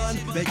Ichiban,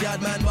 make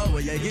yard man know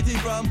where you get it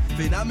from.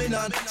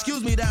 Phenomenon,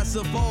 excuse me, that's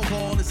a phone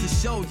call. It's a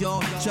show,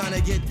 y'all. Trying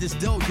to get this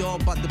dough,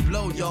 y'all. About to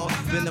blow, y'all.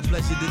 Been a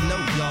pleasure to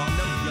know, y'all.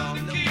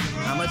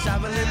 I'm a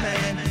traveling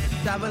man,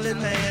 traveling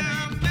man.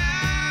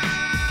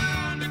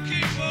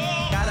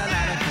 Got a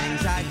lot of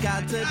things I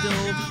got to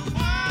do.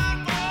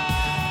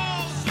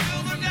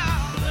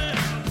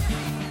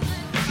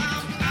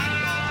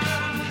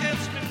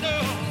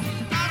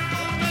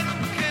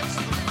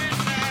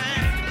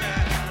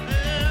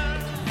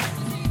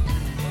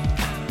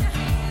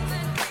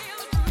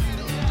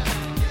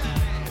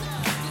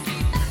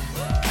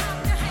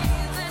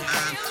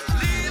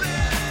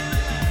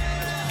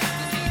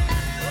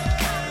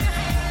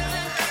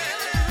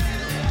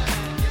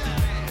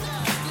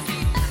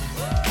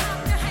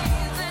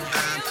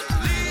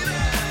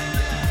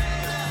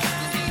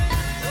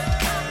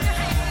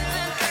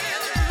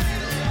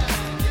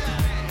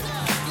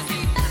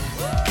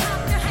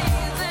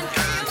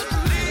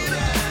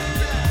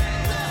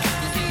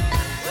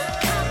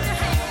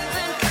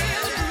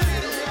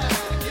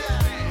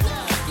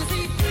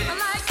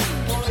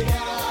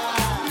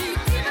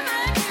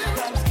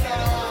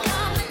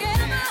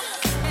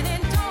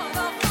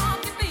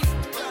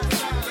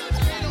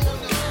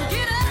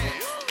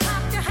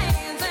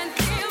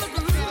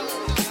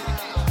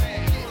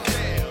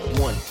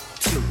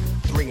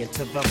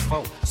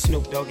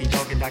 Snoop Doggy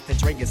Dogg and Dr.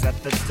 Dre is at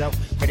the door,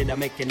 ready to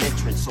make an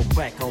entrance, so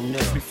back on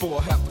up. Before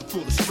I have to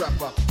pull the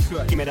strap out the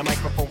cut, give me the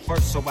microphone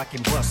first so I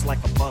can bust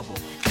like a bubble.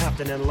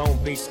 Compton and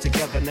Long Beach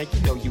together, now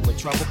you know you in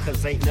trouble,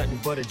 cause ain't nothing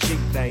but a G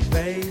thing,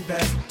 baby.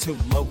 Two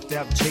loped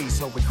up G's,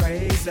 so we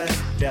crazy.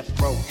 Death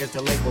Row is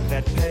the label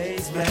that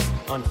pays me.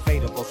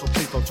 Unfadable, so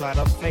please don't try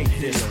to fake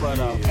this. But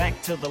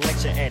back to the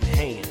lecture at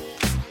hand.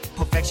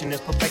 Perfection is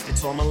perfected,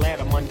 so I'ma let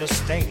them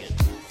understand.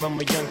 From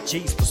a young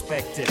G's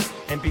perspective.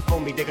 And before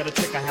me, they got a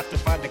trick, I have to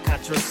find the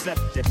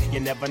contraceptive.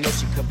 You never know,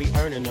 she could be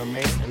earning her,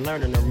 man, and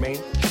learning her, man.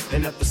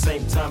 And at the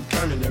same time,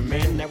 burning her,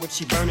 man. Now with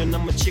she burning,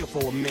 I'ma chill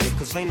for a minute.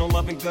 Cause ain't no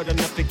loving good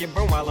enough to get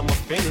burned while I'm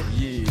offended.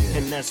 Yeah.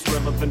 And that's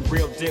relevant,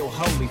 real deal,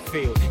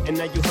 Holyfield. And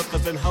now you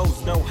hookers and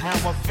hoes know how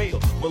I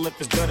feel. Well, if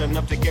it's good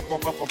enough to get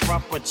broke off a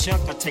proper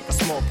chunk, I take a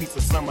small piece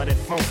of some of that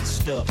funky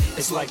stuff.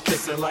 It's like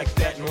this and like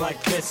that and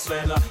like this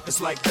and it's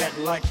like that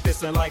and like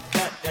this and like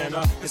that and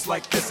it's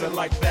like this and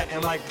like that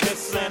and like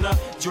this and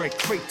Dre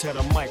creep to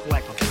the mic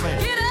like a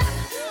fan. Get up,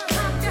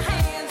 clap your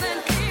hands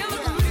and feel the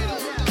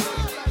groove.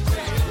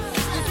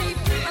 You see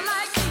people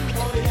like me,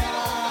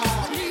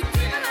 need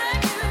people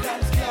like you.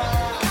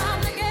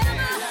 Come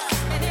together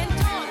and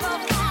enjoy the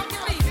funky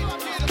beat.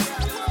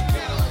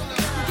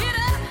 Get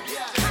up,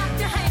 clap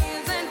your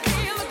hands and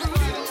feel the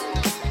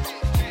groove.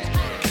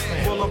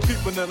 Well, I'm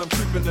peeping peeping and I'm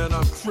creeping and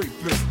I'm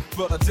creeping.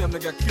 But I damn near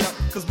got kept,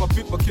 cause my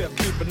people kept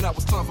beeping. Now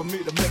it's time for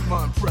me to make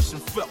my impression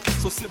felt.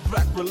 So sit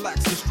back,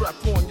 relax, and strap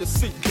on your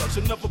seatbelt.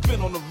 You've never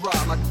been on a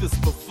ride like this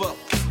before.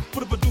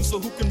 Put a producer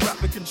who can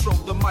rap and control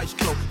the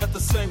maestro. At the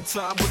same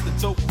time with the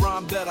dope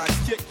rhyme that I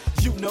kick.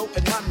 You know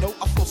and I know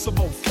I flow some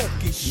old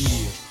funky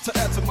shit. To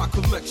add to my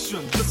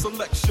collection, this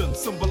selection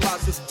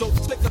symbolizes dope.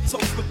 Take a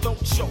toke but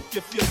don't choke.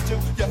 If you do,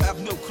 you have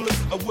no clue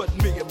of what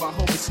me and my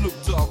homie Snoop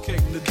Dogg came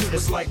to do.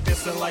 It's like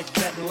this and like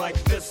that and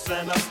like this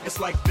and it's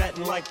like that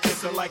and like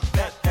this and like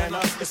that and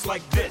it's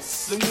like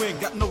this. And we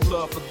ain't got no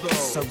love for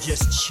those. So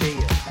just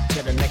chill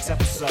till the next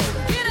episode.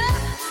 Get up,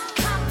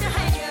 clap your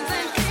hands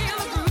and feel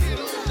the groove.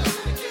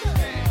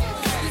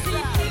 You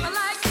see people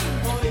like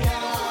me,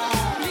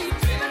 need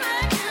people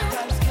like you.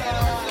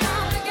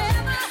 Come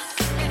together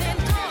and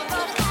enjoy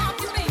the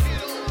funky beat.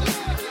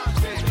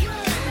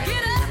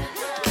 Get up,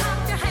 clap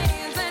your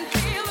hands and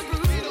feel the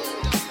groove.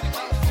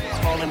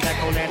 Falling back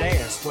on that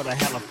ass with a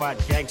hellified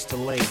gangster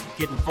lean.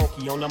 Getting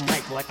funky on the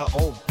mic like an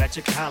old batch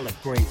of collard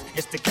greens.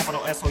 It's the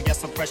capital S, oh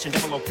yes, I'm fresh and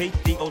double O-P.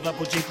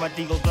 D-O-double-G, my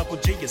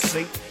D-O-double-G, you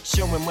see.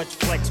 Showing much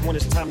flex when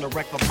it's time to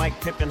wreck a mic.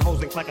 Pimping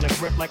hoes and clacking a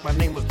grip like my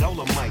name was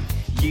Dolomite.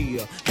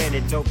 Yeah, and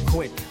it don't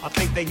quit. I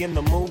think they in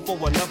the mood for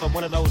another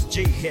one of those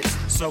G hits.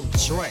 So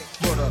Dre,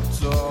 what up,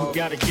 dog? we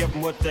gotta give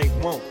them what they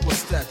want.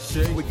 What's that,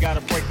 Jay? We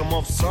gotta break them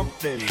off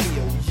something.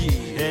 Hell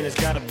yeah. And it's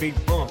gotta be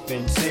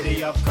bumping.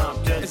 City of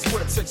Compton. It's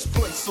where it takes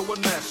place, so I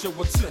mash your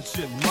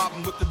attention.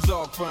 Mobbing with the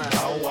dog pound.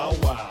 Wow, wow,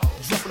 wow.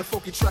 Dropping the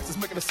funky tracks is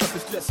making the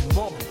suckers just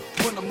mumble.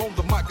 When I'm on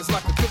the mic, it's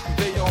like a cookie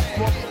day off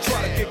rumble.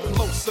 Try to get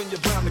close and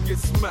you're bound to get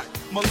smacked.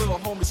 My little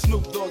homie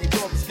Snoop Doggy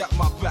Doggy's got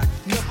my back.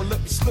 Never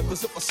let me slip,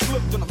 cause if I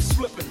slip, then I'm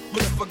slipping.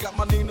 But if I got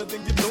my Nina,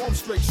 then you know I'm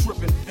straight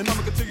tripping. And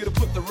I'ma continue to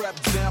put the rap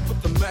down,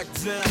 put the Mac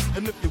down.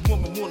 And if your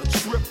woman wanna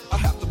trip, I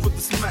have to put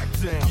the smack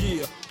down.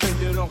 Yeah, and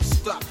you don't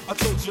stop. I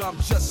told you I'm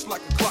just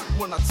like a clock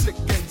when I tick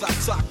games I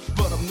talk.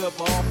 But I'm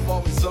never off,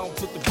 always on,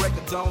 till the break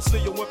of dawn.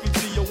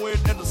 C-O-M-P-T-O-N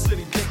in the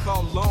city they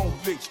call Long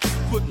Beach.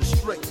 Putting it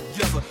straight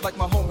together like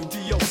my homie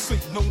D.O.C.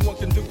 No one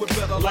can do it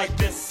better like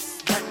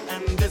this, that,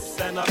 and this,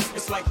 and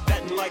it's like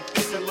that, and like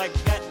this, and like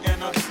that,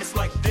 and it's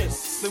like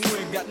this. Then we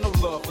ain't got no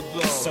love for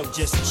those. So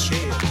just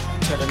chill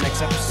till the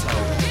next episode.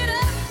 Get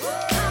up,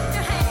 clap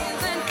your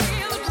hands and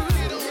feel the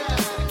groove.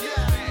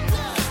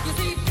 You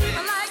see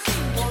people like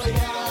me,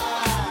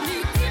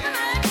 need people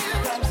like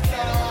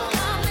you.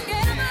 Come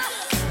together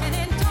and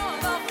enjoy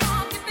the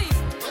funky beat.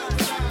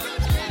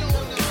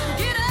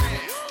 Get up,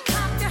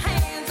 clap your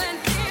hands and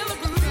feel the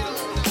groove.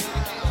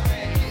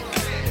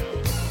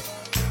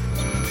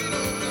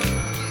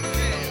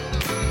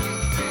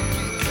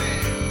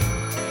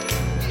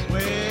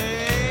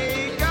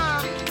 Wake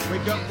up,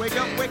 wake up, wake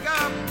up, wake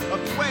up. Up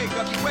you wake,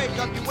 up you wake,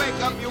 up you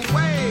wake, up you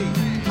wake.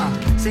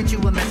 Sent you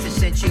a message,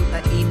 sent you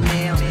an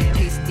email.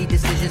 Hasty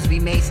decisions we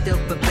made still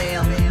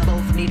prevail.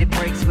 Both needed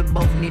breaks, we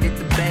both needed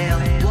to bail.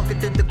 Walking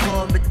through the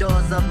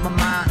corridors of my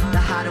mind. The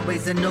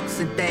hideaways and nooks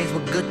and things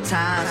were good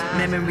times.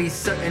 Memories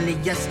certainly,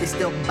 yes, they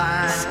still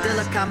bind. Still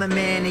a common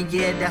man, and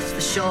yeah, that's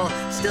for sure.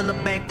 Still a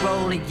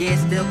bankroll, and yeah,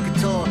 still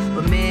couture.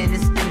 But man,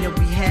 this thing that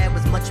we had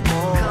was much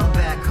more. Come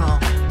back home,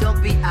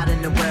 don't be out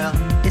in the world.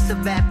 It's a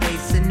bad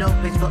place and no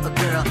place for a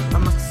girl.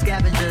 Amongst the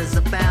scavengers,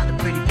 I found a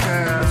pretty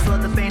pearl. It's for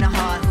the faint of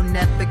heart who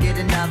never get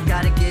enough.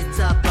 Gotta get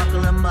tough,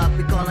 buckle them up.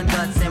 We callin'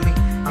 guts and we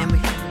got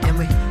it.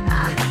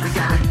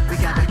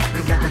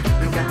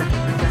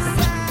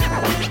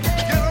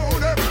 Get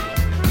on up,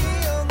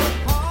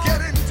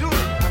 get into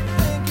it.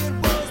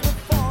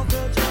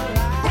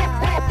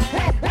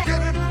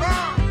 Get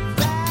involved.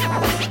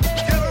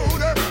 Get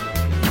on up,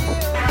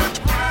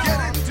 get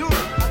into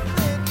it.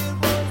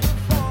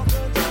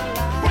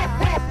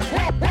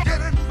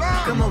 Get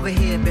involved. Come over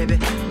here, baby.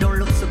 Don't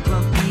look so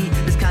grumpy.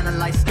 This kind of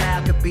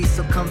lifestyle could be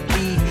so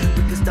comfy.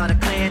 We could start a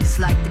clan just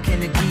like the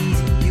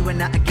Kennedys. You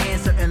and I again,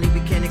 certainly we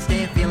can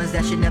extend feelings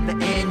that should never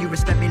end. You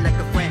respect me like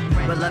a friend,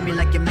 but love me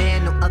like your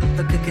man, no other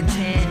could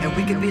contend. And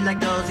we could be like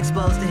those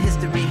exposed to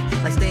history,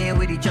 like staying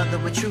with each other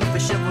with truth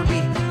and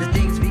chivalry. The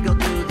things we go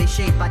through, they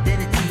shape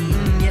identity.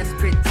 Yes,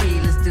 pretty,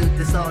 let's do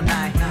this all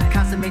night.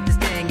 Consummate this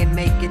thing and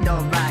make it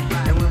alright.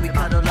 And when we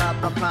cuddle up,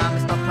 I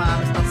promise. Get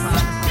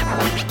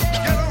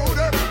on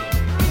up,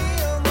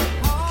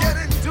 get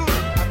into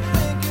it.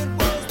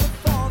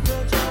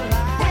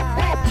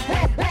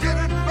 Get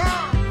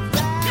involved.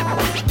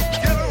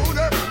 Get on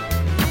up,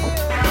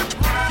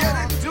 get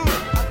into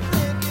it.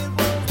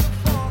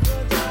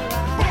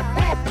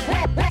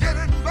 Get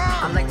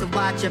involved. I like to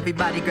watch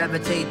everybody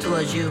gravitate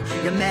towards you.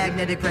 Your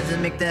magnetic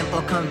presence make them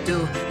all come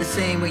through. The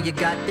same way you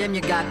got them,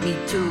 you got me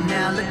too.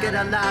 Now look at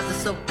our lives, they're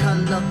so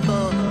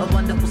colorful. A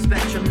wonderful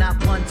spectrum,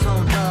 not one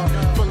tone dull.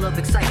 Full of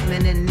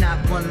excitement and not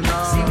one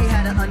love. See, we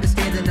had an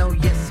understanding, oh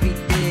yes we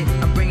did.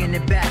 I'm bringing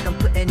it back, I'm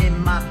putting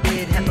in my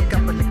bid. Have a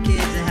couple of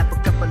kids and have a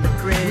couple of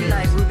grids. We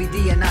like Ruby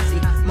D and Nasi,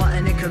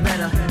 Martin and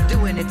Coretta.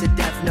 Doing it to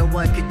death, no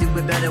one could do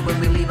it better. When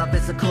we leave our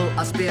physical,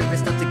 our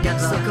spirits stuck together.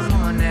 So come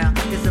on now,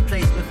 here's a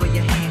placement for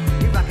your hand.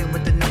 We rockin'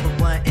 with the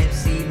 #1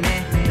 MC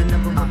man, the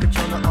 #1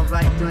 controller,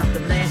 alright throughout the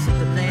land,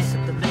 the land.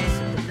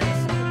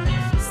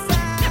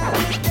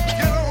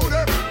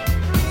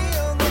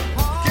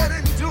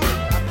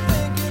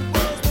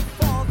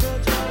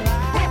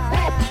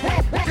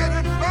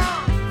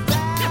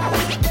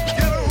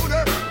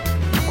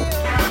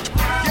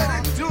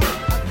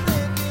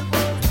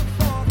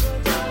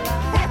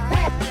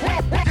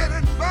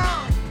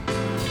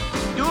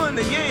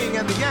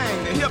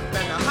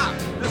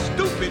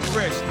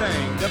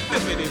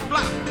 flippity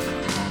flop.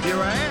 Here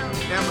I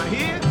am I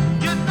here?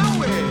 You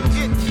know it,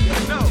 you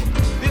know.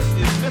 This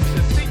is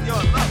Mr. Senior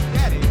Love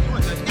Daddy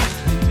doing the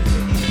nasty to the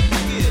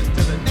ears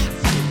to the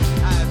nasty.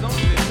 I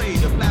only play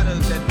the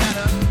platters that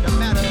matter, the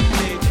matter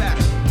made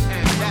better,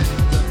 and that's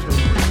the truth.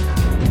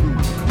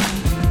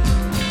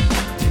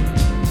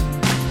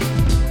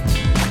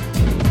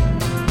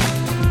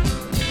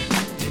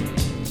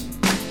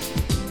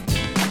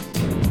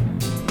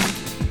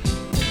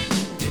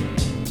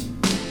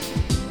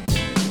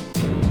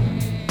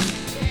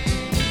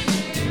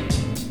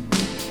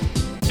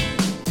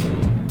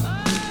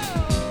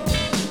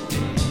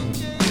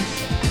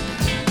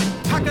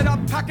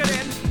 Pack it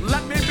in,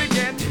 let me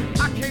begin.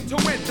 I came to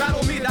win,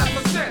 battle me, that's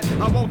a sin.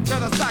 I won't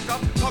tell a sack up,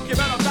 punk you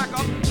better back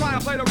up. Try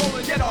and play the role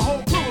and get a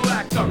whole crew will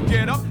act up.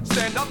 Get up,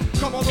 stand up,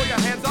 come on, throw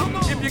your hands up.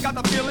 If you got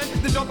the feeling,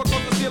 then jump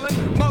across the ceiling.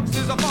 Mugs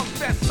is a funk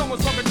fest,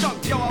 someone's fucking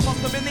junk. Yo, I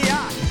bust them in the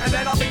eye, and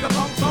then I'll take the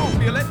punks home.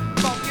 Feel it,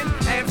 funkin',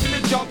 amps in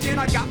the junkin'.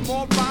 I got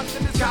more rhymes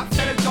than this cop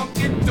said it's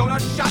junkin'.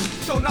 Donut shot,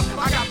 show enough,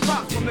 I got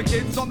props from the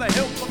kids on the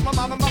hill, plus my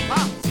mom and my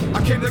pops.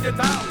 I came to get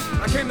down,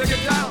 I came to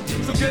get down.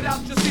 So get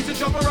out your seats and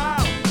jump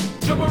around.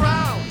 Jump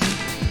around,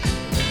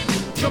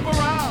 jump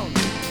around,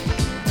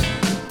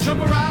 jump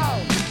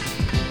around,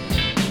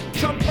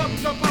 jump up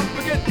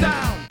and get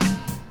down.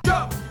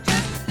 Jump,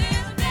 just a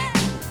little bit.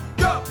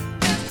 Jump,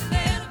 just a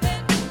little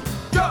bit.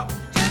 Jump,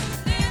 just a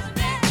little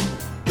bit.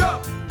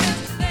 Jump,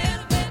 just a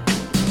little bit.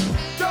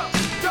 Jump,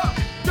 jump,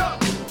 jump,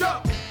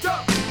 jump,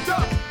 jump,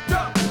 jump,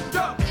 jump,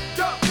 jump,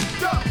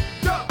 jump,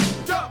 jump,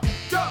 jump,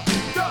 jump,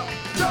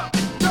 jump,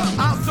 jump.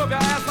 I'll serve your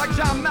ass like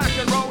John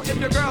McEnroe. If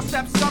your girl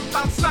steps up,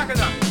 I'm smacking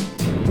her.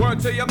 Word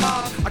to your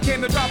mom, I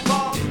came to drop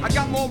bombs. I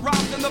got more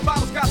rhymes than the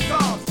Bible's got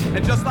songs.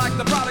 And just like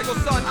the prodigal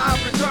son,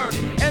 I've returned.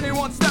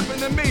 Anyone stepping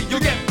to me, you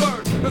get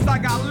burned. Cause I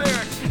got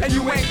lyrics, and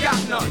you ain't got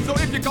none. So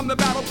if you come to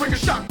battle, bring a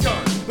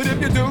shotgun. But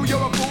if you do,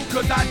 you're a fool,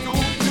 cause I do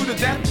to the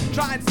death.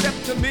 Try and step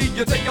to me,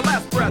 you take your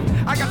last breath.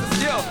 I got the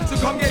skill, so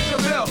come get your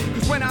bill.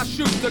 Cause when I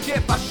shoot the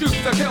gift, I shoot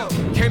the kill.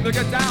 Came to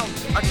get down,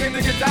 I came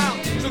to get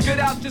down. So get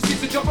out your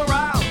seats and jump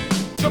around.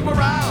 Jump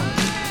around.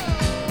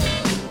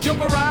 Jump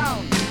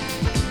around.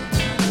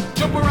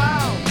 Jump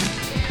around,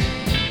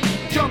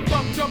 jump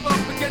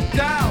up and get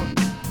down.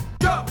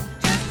 Jump,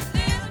 just a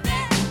little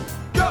bit.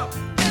 Jump,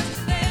 just a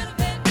little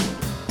bit.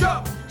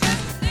 Jump, just a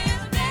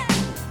little bit.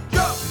 Jump, just a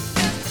little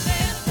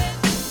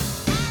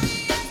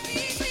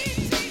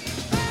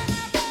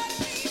bit.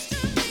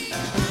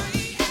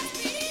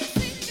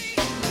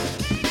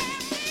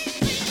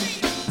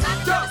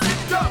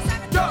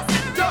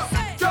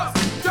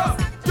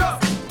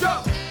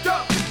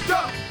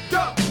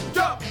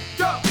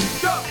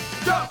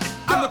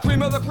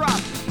 Cream of the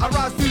crop, I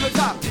rise to the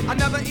top. I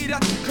never eat a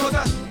cause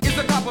it's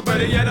a copper,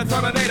 better yet a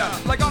Terminator.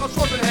 Like Arnold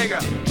Schwarzenegger,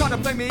 trying to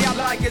play me out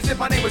like as if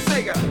my name was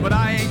Sega. But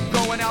I ain't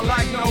going out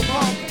like no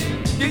punk.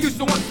 Get used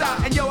to one style,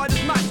 and yo, I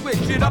just might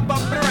switch it up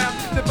and around.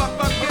 Then fuck,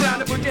 get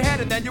down and put your head,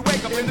 and then you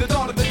wake up in the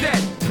dawn of the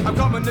dead. I'm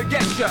coming to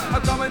get ya,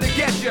 I'm coming to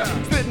get ya.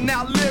 Spitting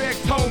out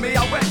lyrics, homie,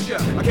 I wet ya.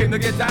 I came to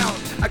get down,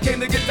 I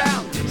came to get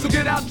down. So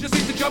get out your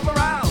seats and jump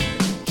around.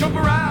 Jump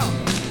around.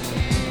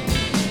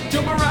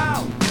 Jump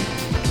around.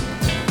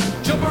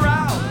 Jump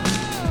around,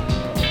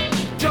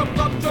 jump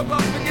up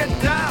and get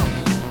down.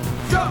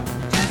 Jump,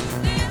 just a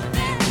little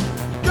bit.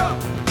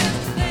 Jump,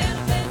 just a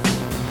little bit.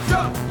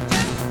 Jump,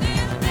 just a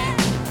little bit.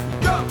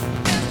 Jump,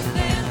 just a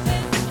little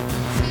bit.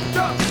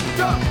 Jump,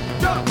 jump,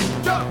 jump, jump,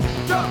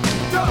 jump, jump,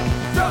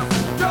 jump, jump,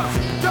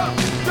 jump, jump, jump,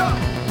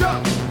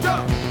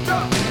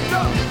 jump, jump, jump, jump,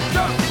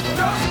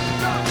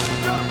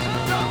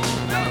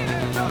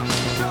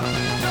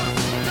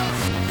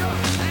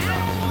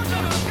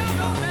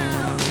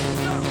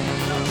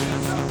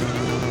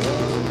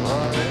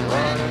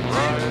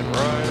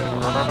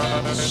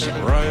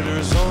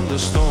 Riders on the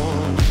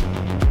storm,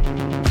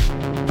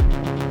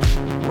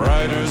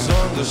 riders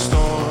on the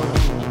storm.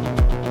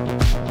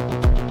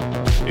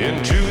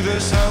 Into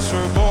this house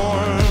we're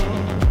born,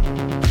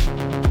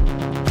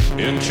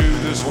 into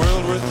this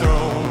world we're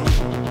thrown.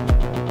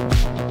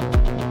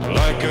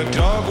 Like a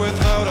dog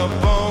without a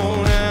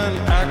bone, an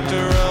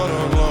actor out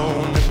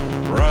alone.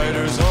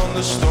 Riders on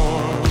the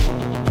storm.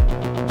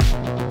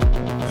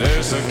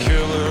 There's a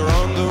killer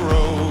on the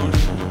road.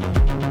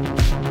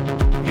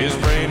 His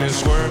brain is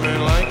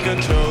squirming like a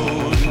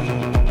toad.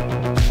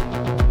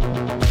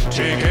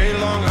 Take a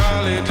long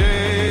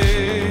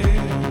holiday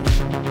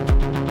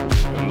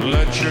and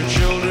let your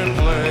children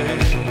play.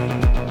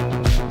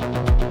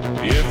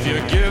 If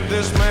you give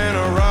this man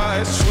a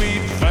ride,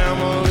 sweet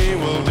family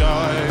will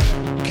die.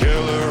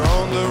 Killer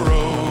on the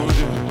road,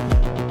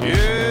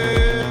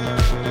 yeah.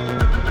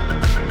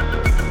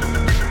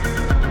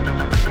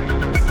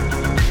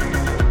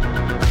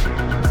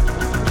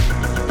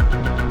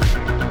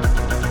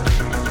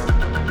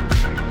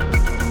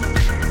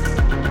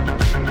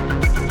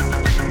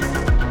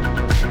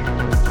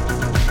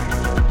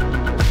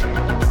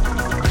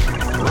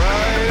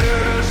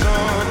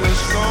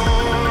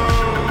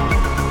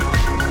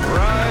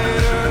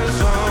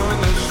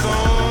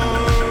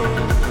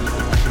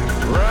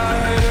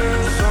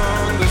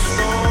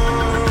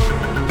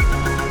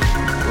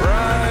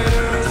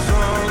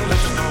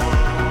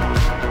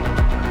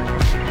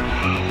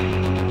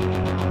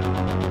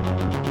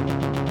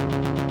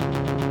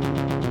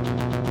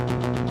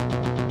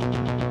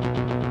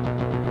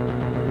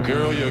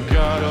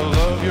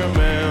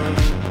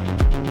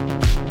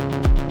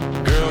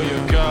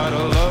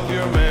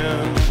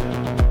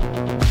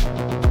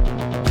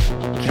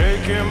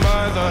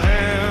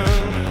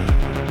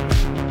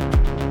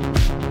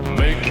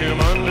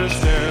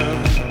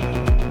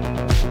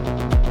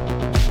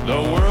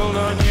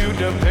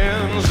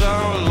 depends,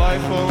 our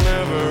life will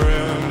never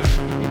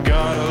end.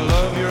 Gotta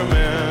love your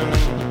man,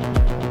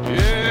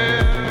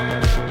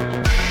 yeah.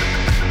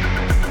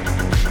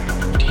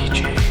 DJ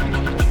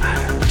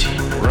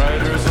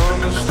Riders on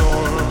the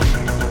storm.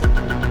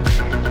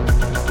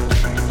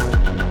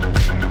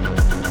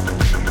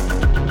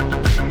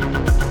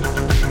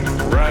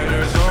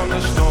 Riders on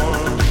the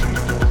storm.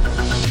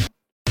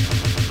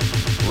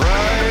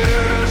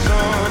 Riders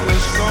on the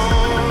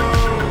storm.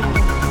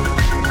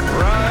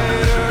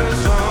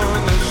 Riders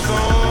on the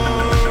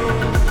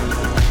storm.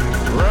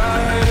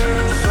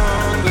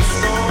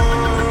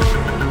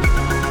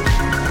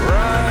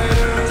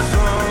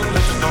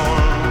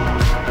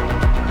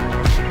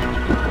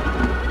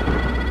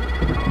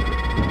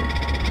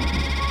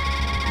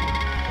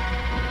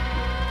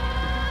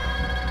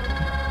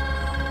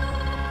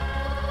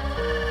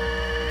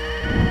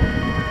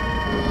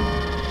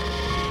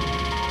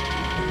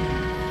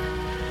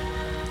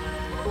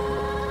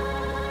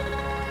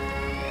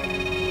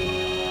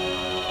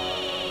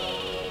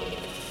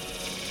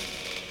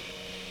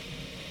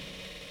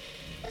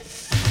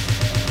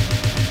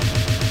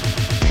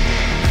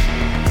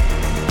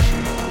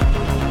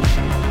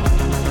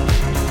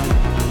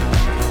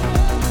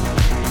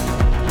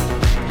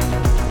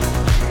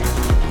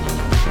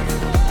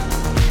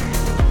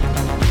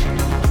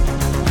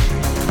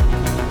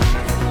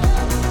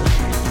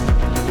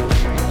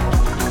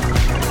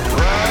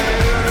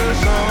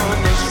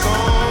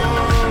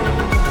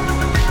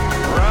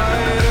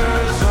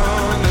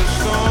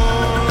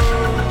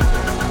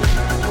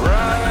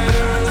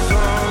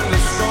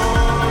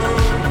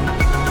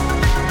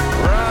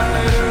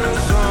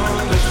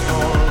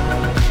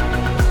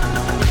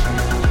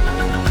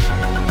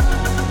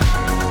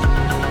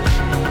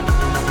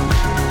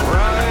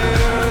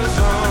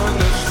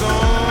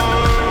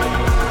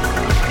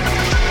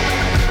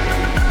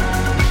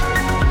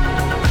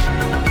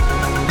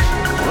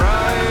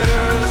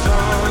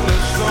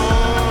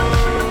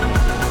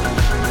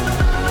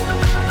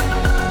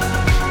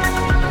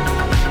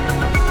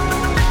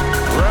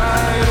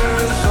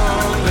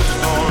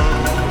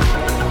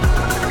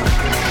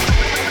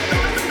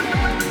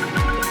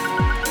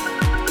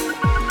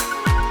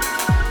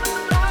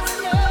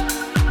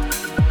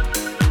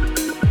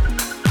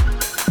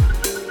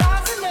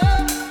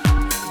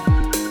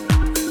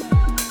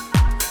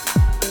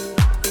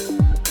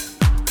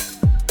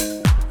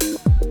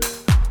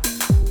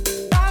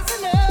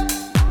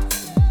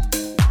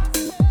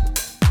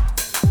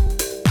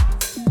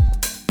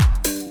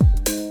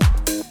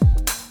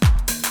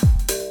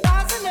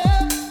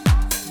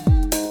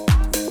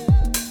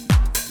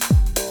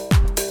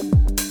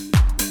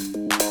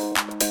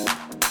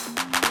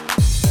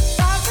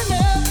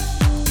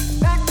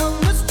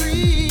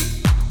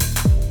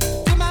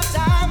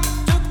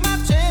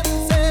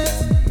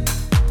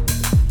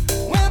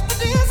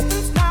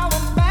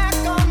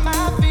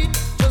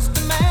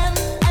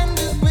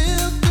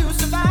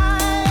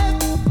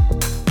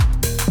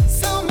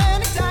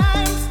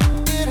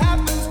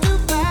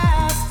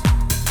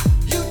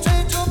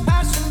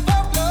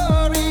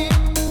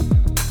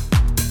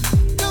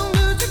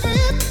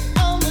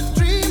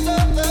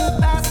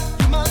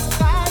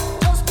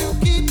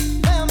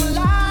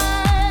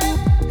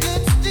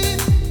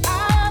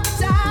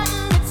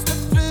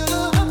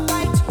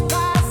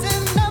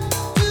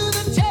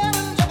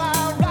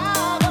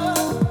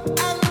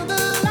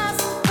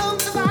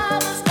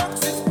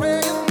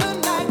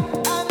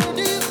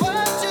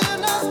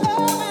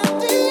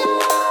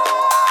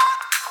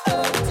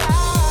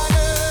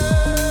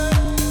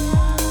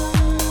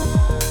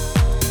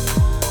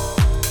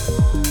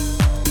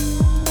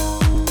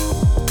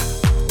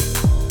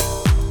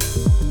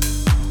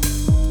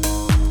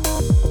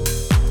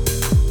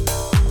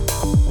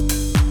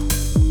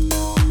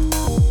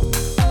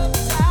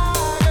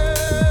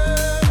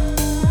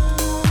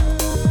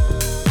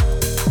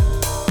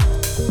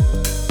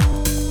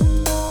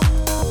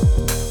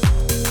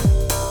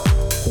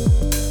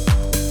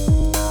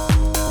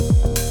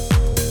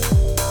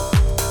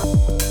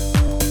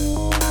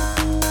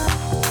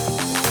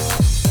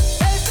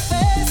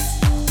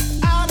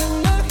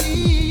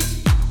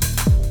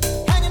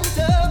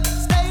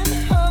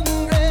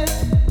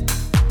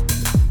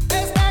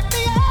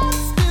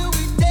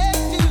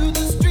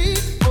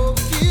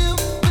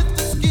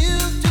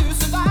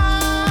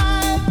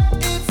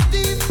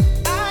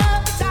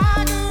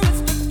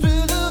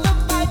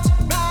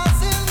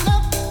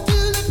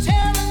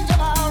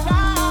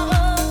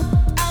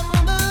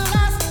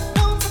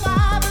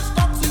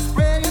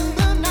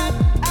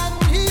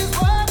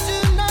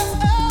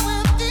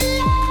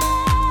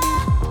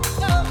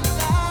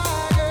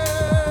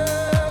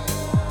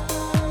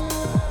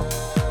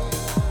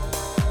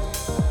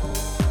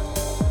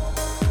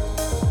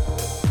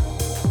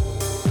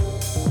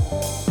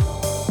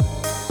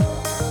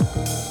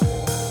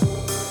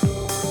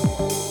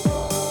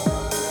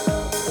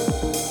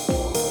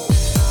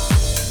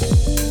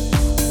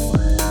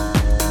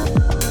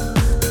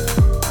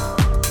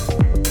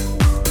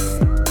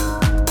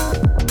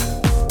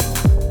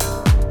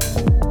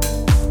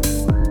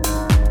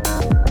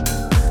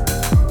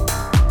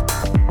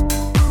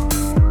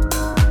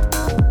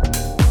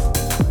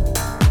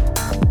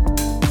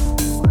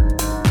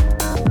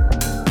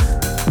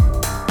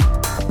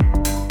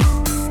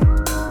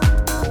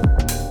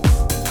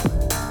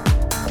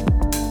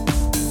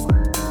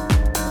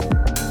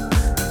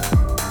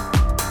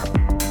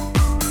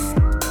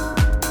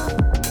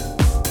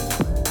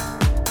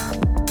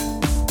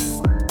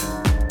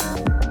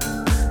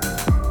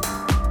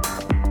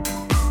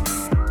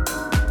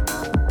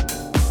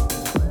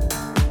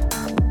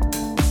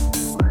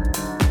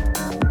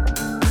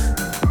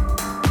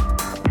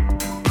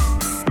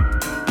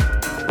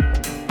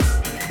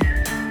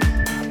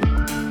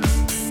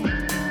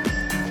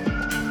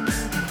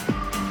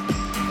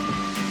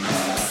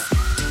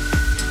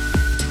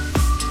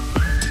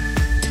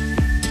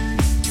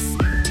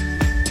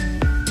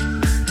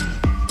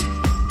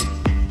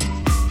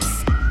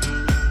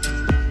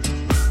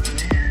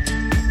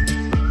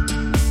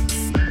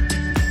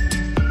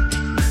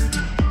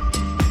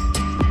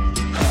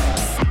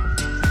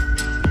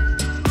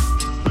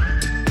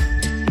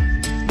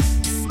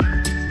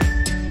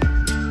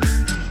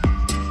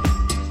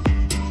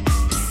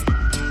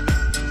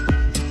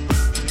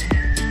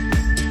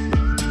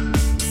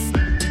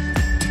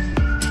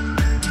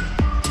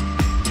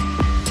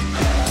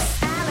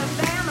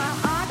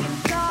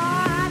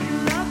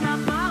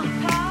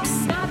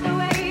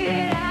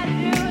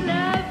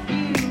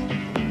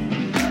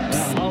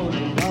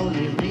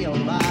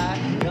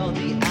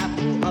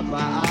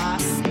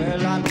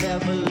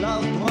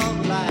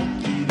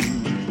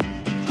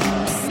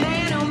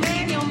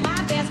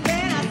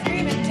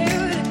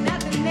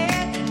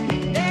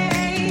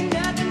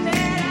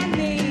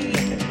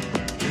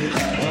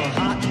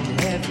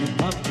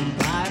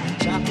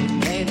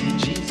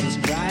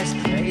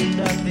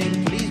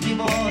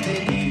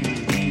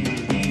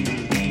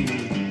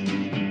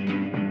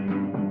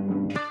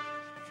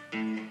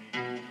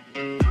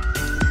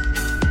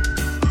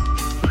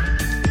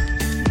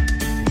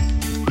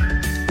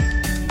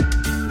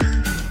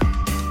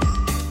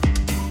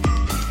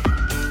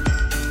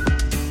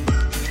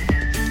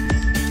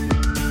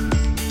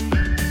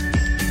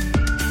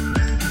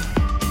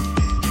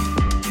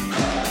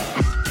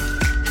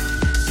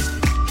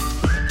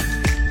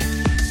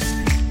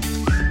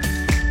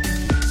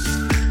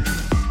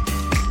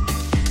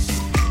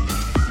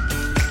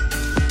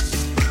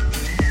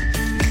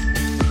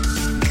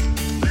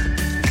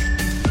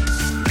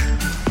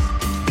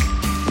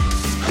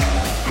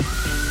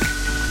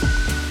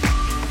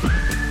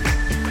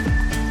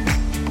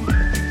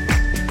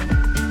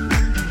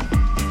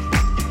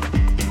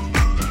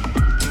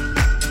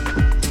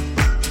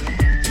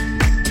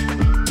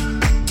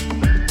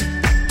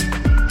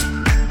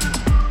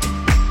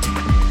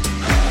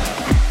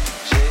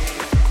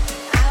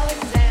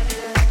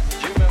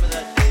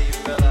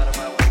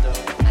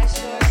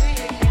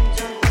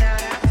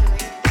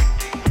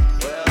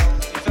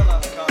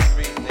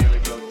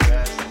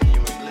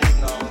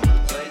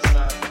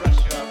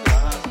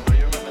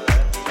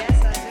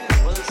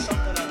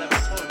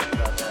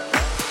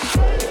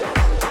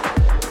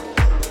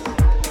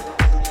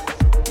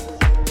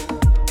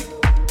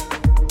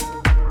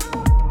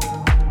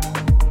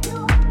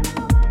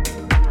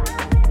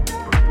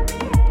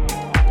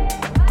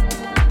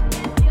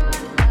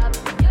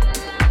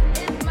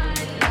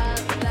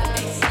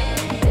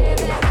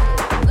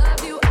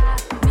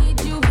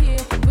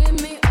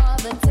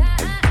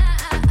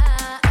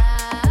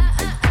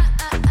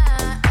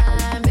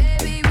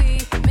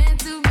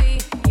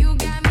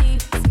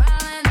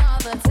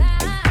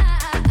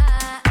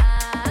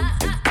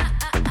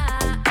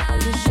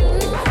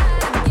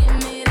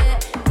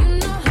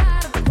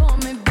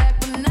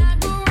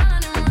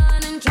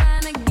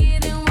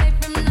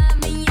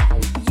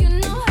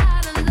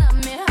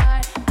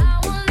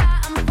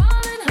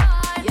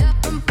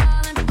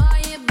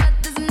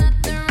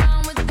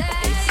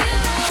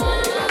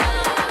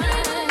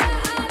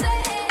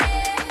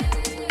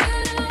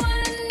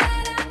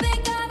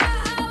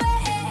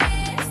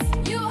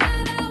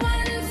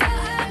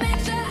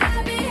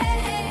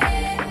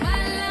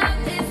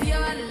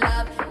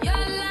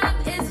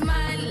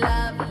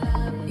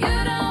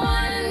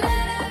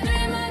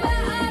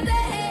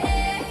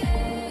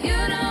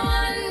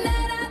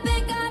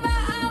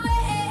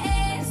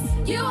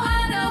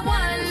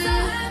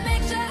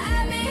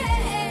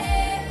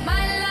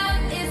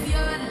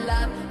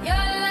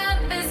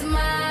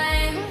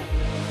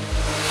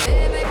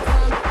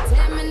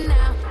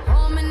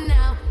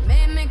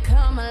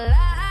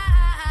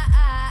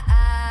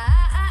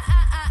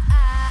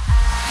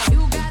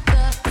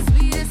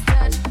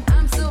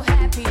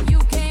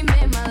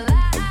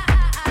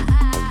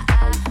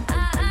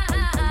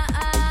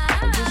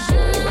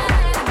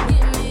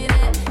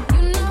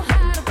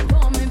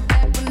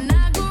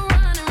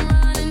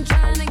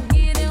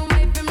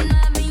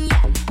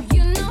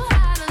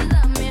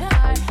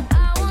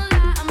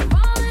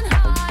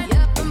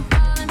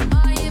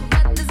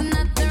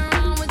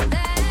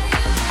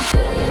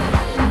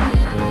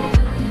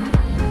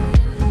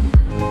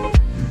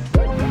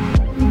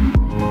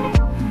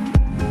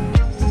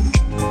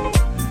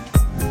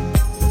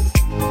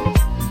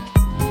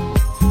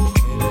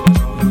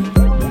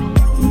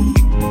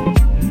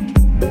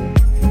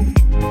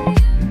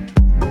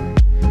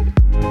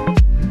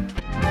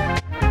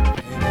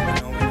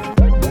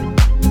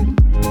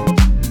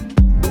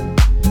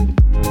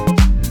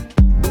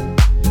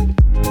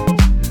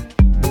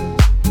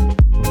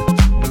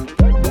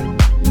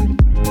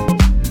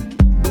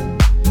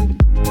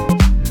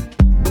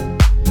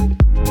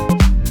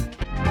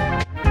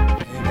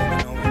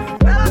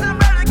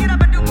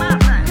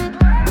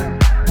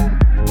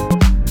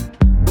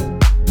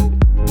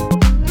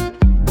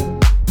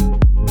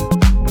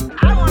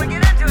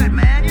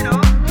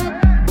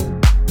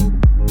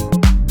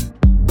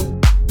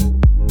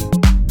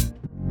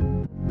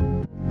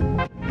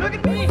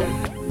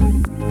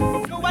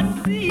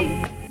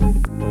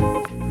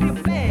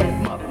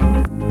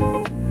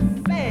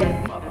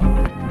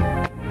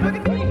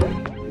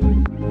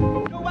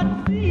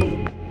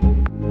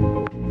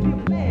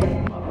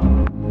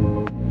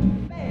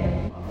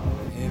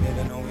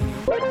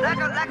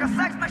 like a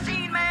sex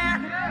machine,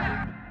 man.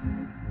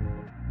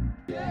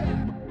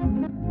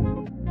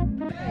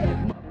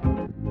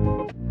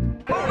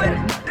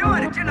 Moving,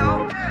 doing it, you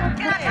know.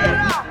 Can I count it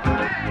off?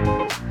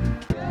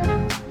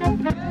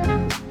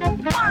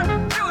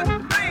 1, 2,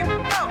 3,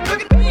 4.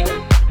 Look at me.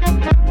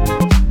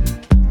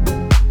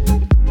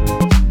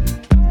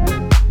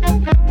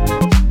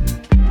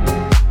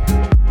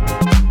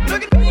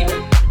 Look at me.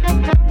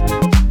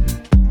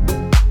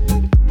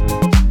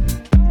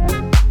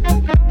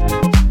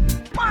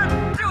 1,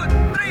 2,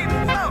 3,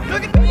 4.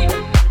 Look at me.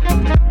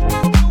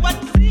 What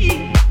you see?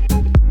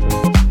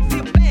 See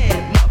a bad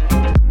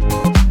mother.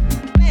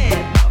 Bad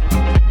mother.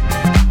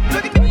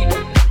 Look at me.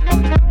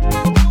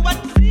 What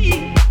you see?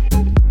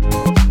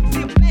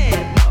 See a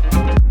bad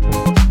mother.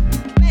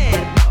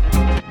 Bad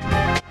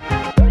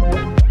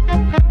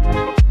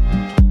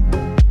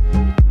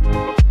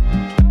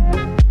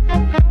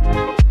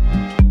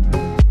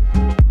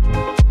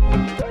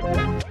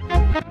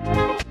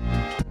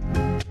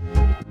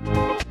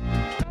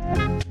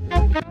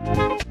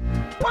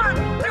One,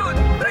 two,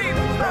 three,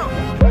 four.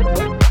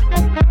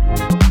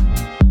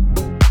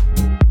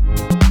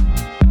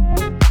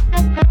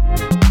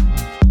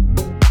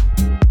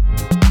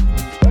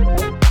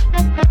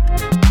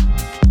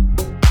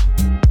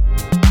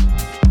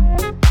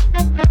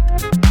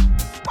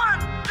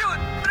 One, two,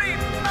 three,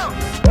 four.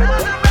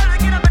 Fellas, I'm ready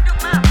to get up and do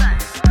my thing.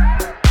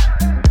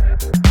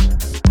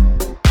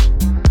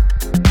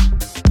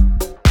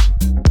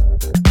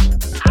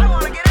 I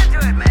wanna get into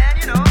it, man,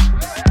 you know.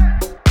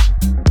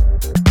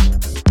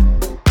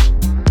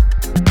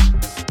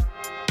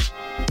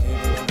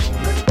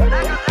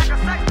 Like a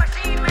sex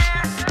machine,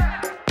 man.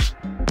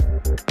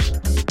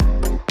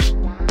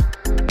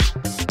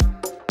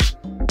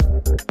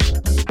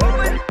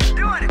 Moving,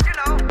 doing it, you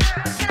know.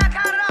 Can I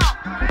count it off?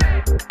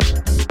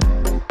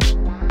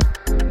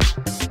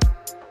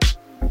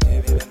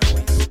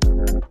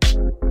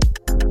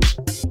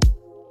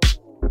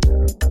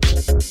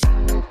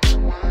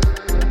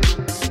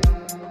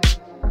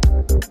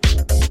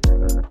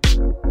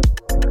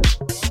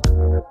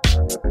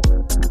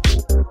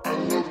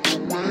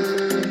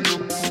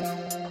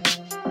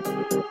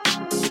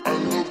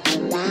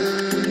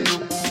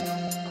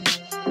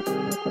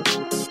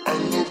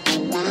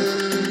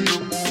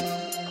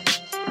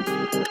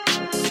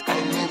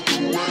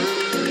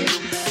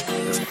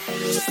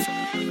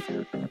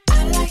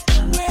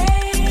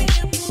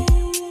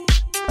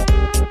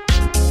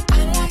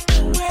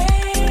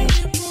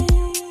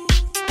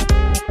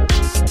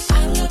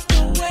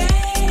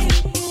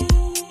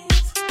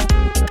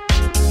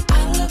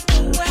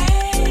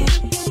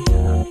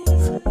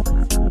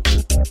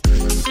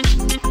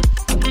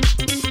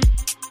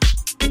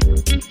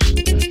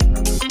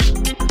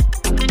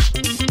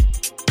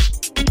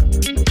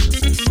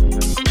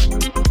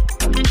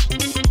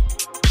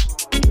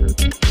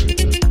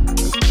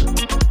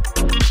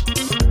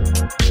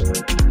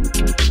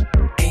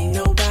 Ain't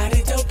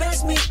nobody dope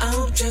as me,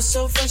 I'm just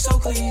so fresh, so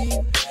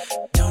clean.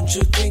 Don't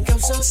you think I'm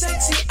so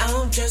sexy,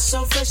 I'm just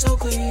so fresh, so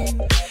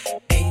clean.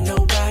 Ain't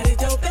nobody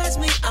dope as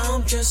me,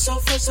 I'm just so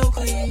fresh, so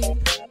clean.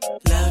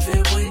 Love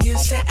it when you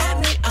stare at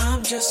me,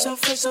 I'm just so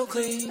fresh, so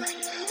clean.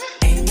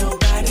 Ain't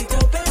nobody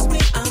dope as me,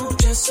 I'm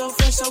just so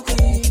fresh, so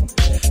clean.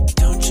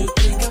 Don't you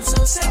think I'm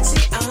so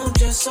sexy, I'm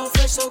just so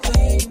fresh, so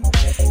clean.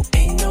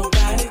 Ain't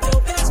nobody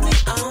dope as me,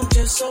 I'm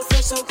just so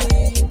fresh, so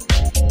clean.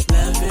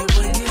 Love it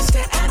when you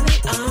stare at me,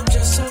 I'm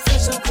just so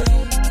fresh, so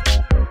clean.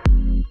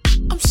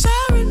 I'm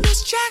sorry,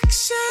 Miss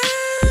Jackson.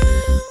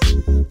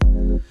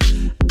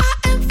 I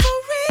am for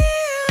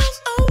real.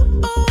 Oh,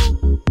 oh.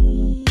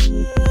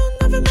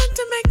 Never meant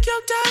to make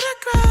your daughter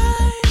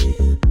cry.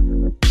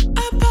 I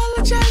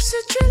apologize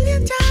a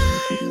trillion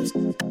times.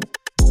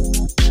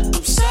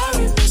 I'm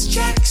sorry, Miss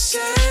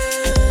Jackson.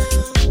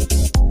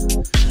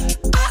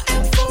 I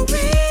am for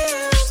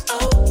real.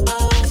 Oh,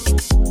 oh.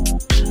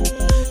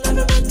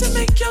 Never meant to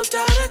make your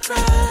daughter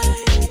cry.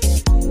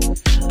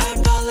 I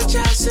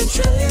apologize a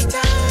trillion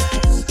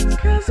times.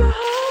 'Cause the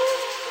whole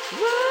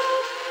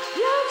world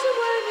loves it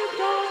when you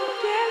don't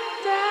get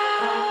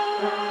down.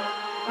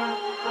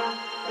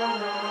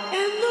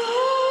 And the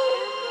whole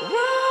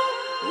world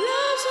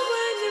loves it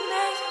when you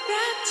make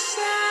that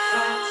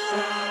sound.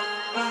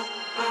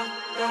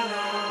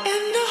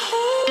 And the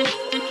whole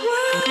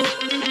world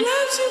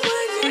loves it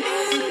when you're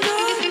in the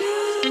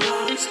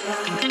news.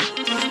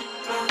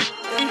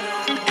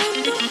 And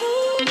the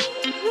whole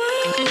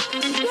world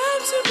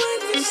loves it when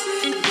you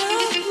sing the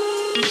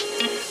blues.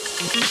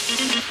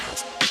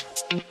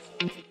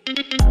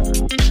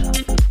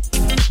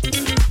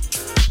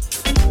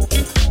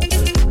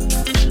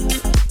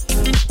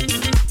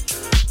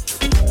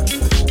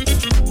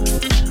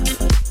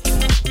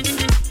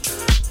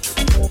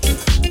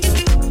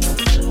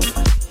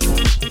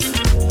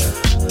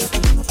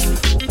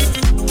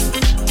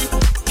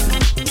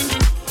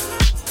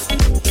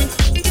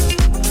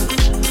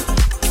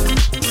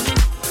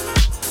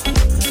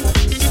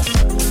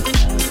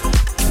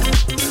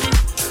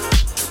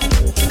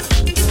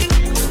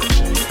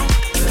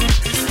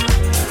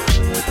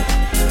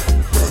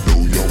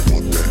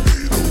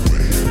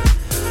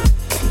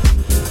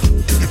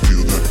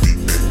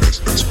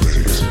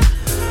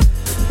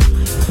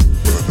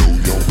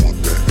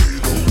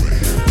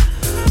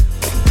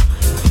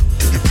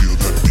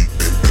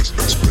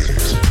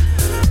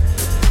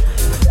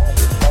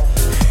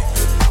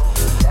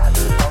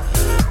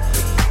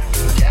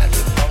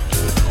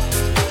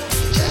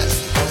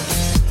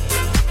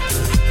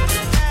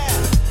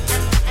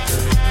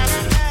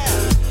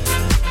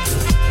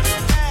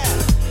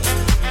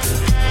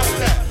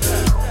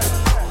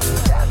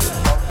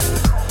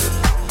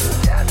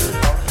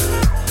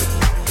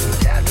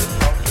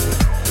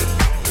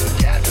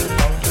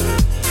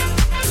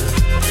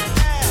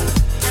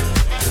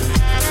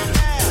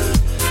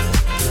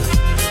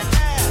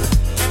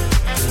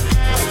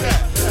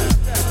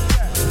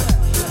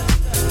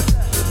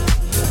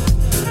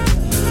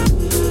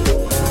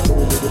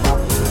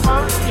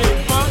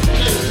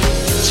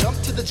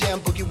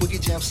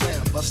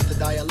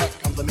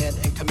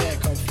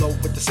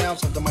 with the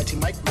sounds of the mighty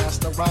mic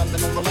master.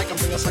 Rhyming on the mic, I'm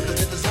bringing suckers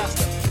to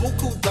disaster.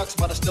 Buku ducks,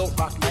 but I still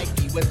rock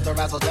Nike with the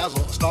razzle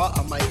dazzle. A star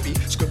I might be.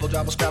 Scribble,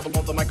 jabble, scrabble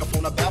on the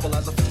microphone. I babble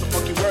as I fix the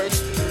funky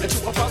words into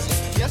a puzzle.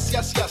 Yes,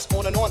 yes, yes,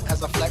 on and on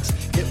as I flex.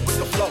 Get with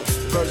the flow,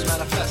 birds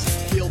manifest.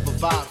 Feel the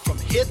vibe from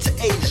here to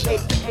Asia.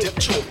 Dip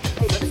true,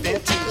 flip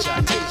fantasia,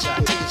 teacher,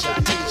 teacher,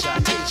 teacher,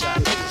 teacher,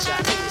 teacher,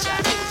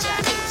 teacher, teacher,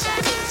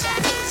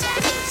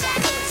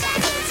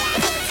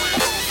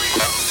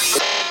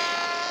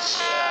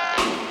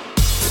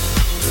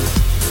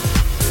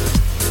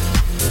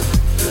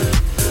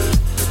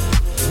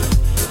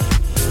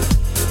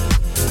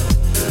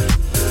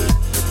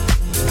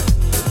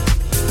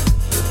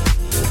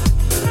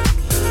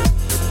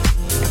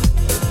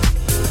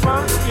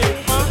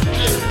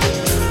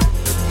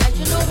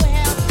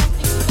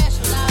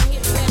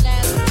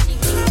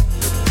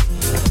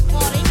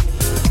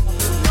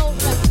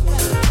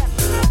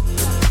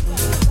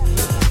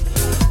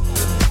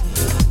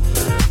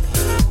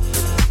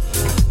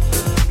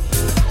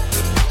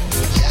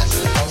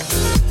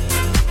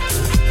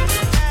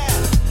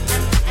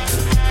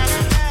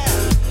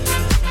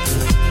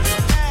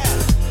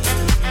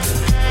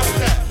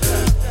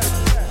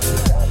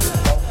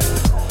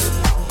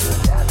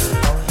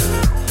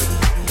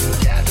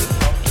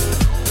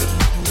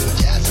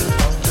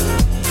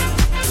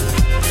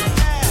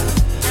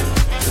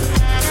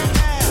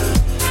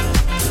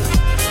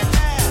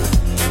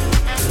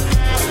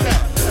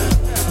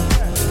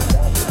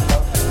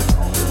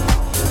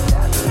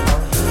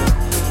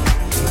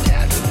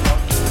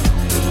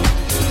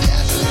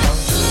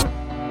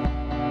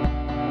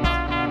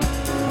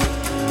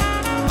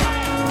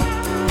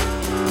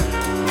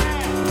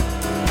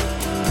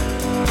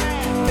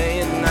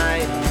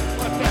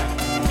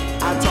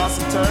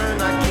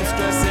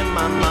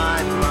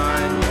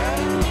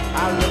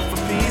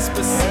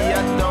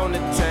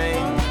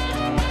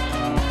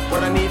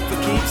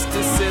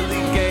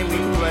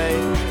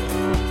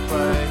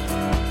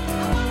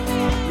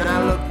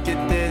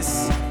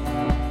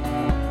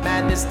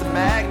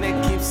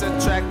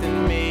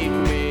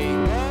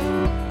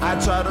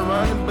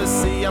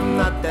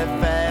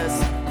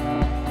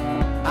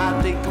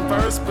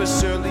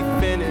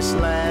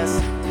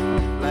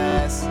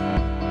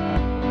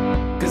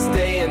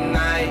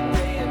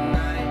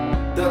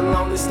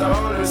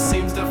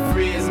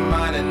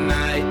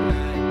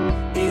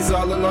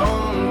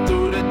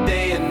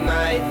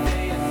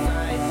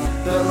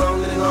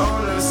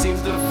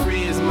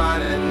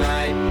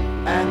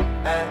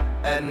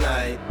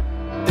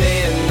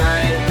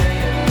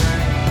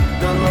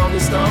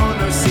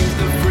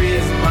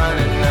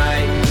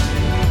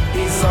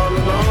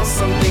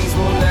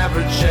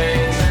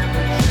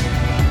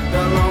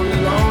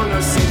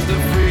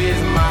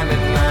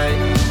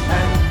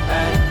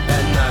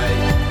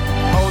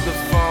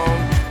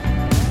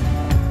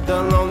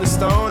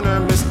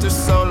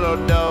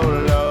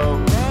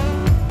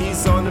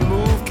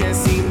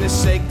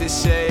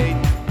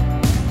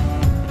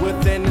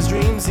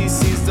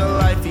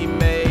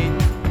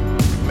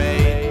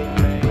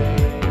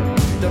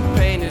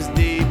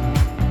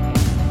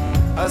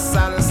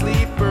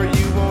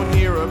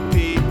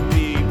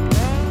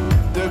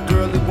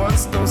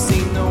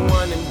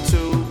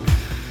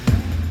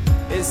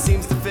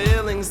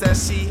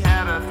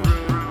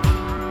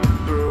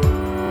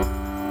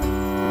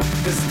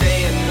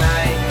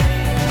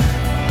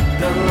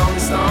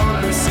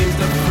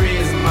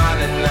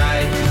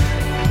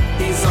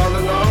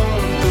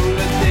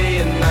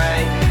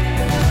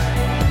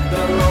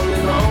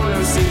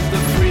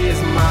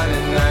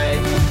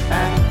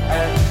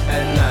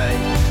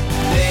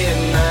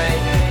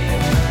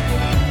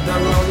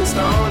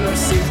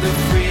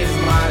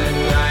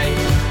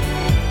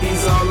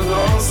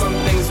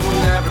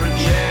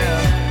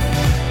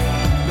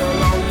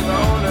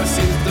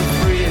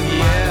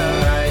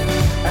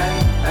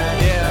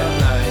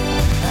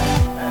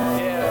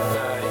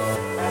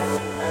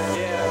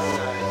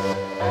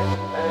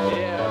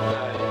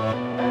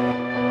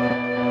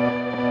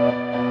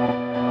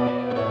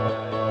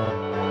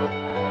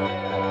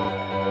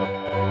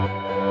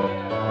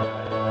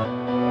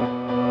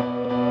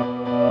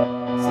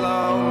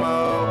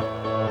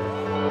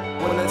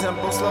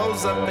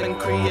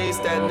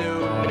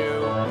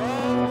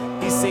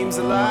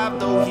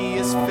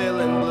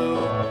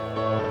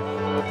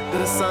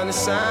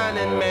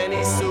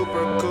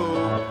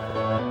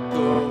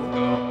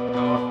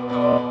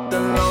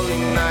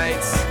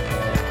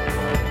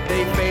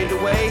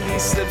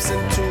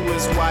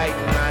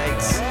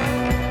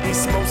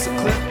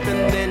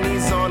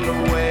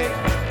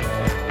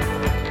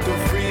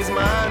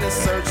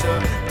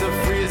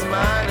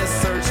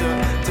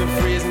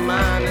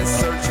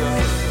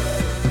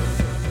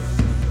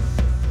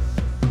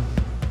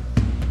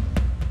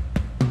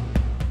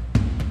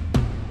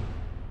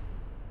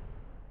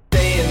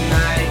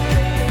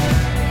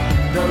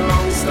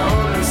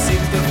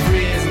 seems to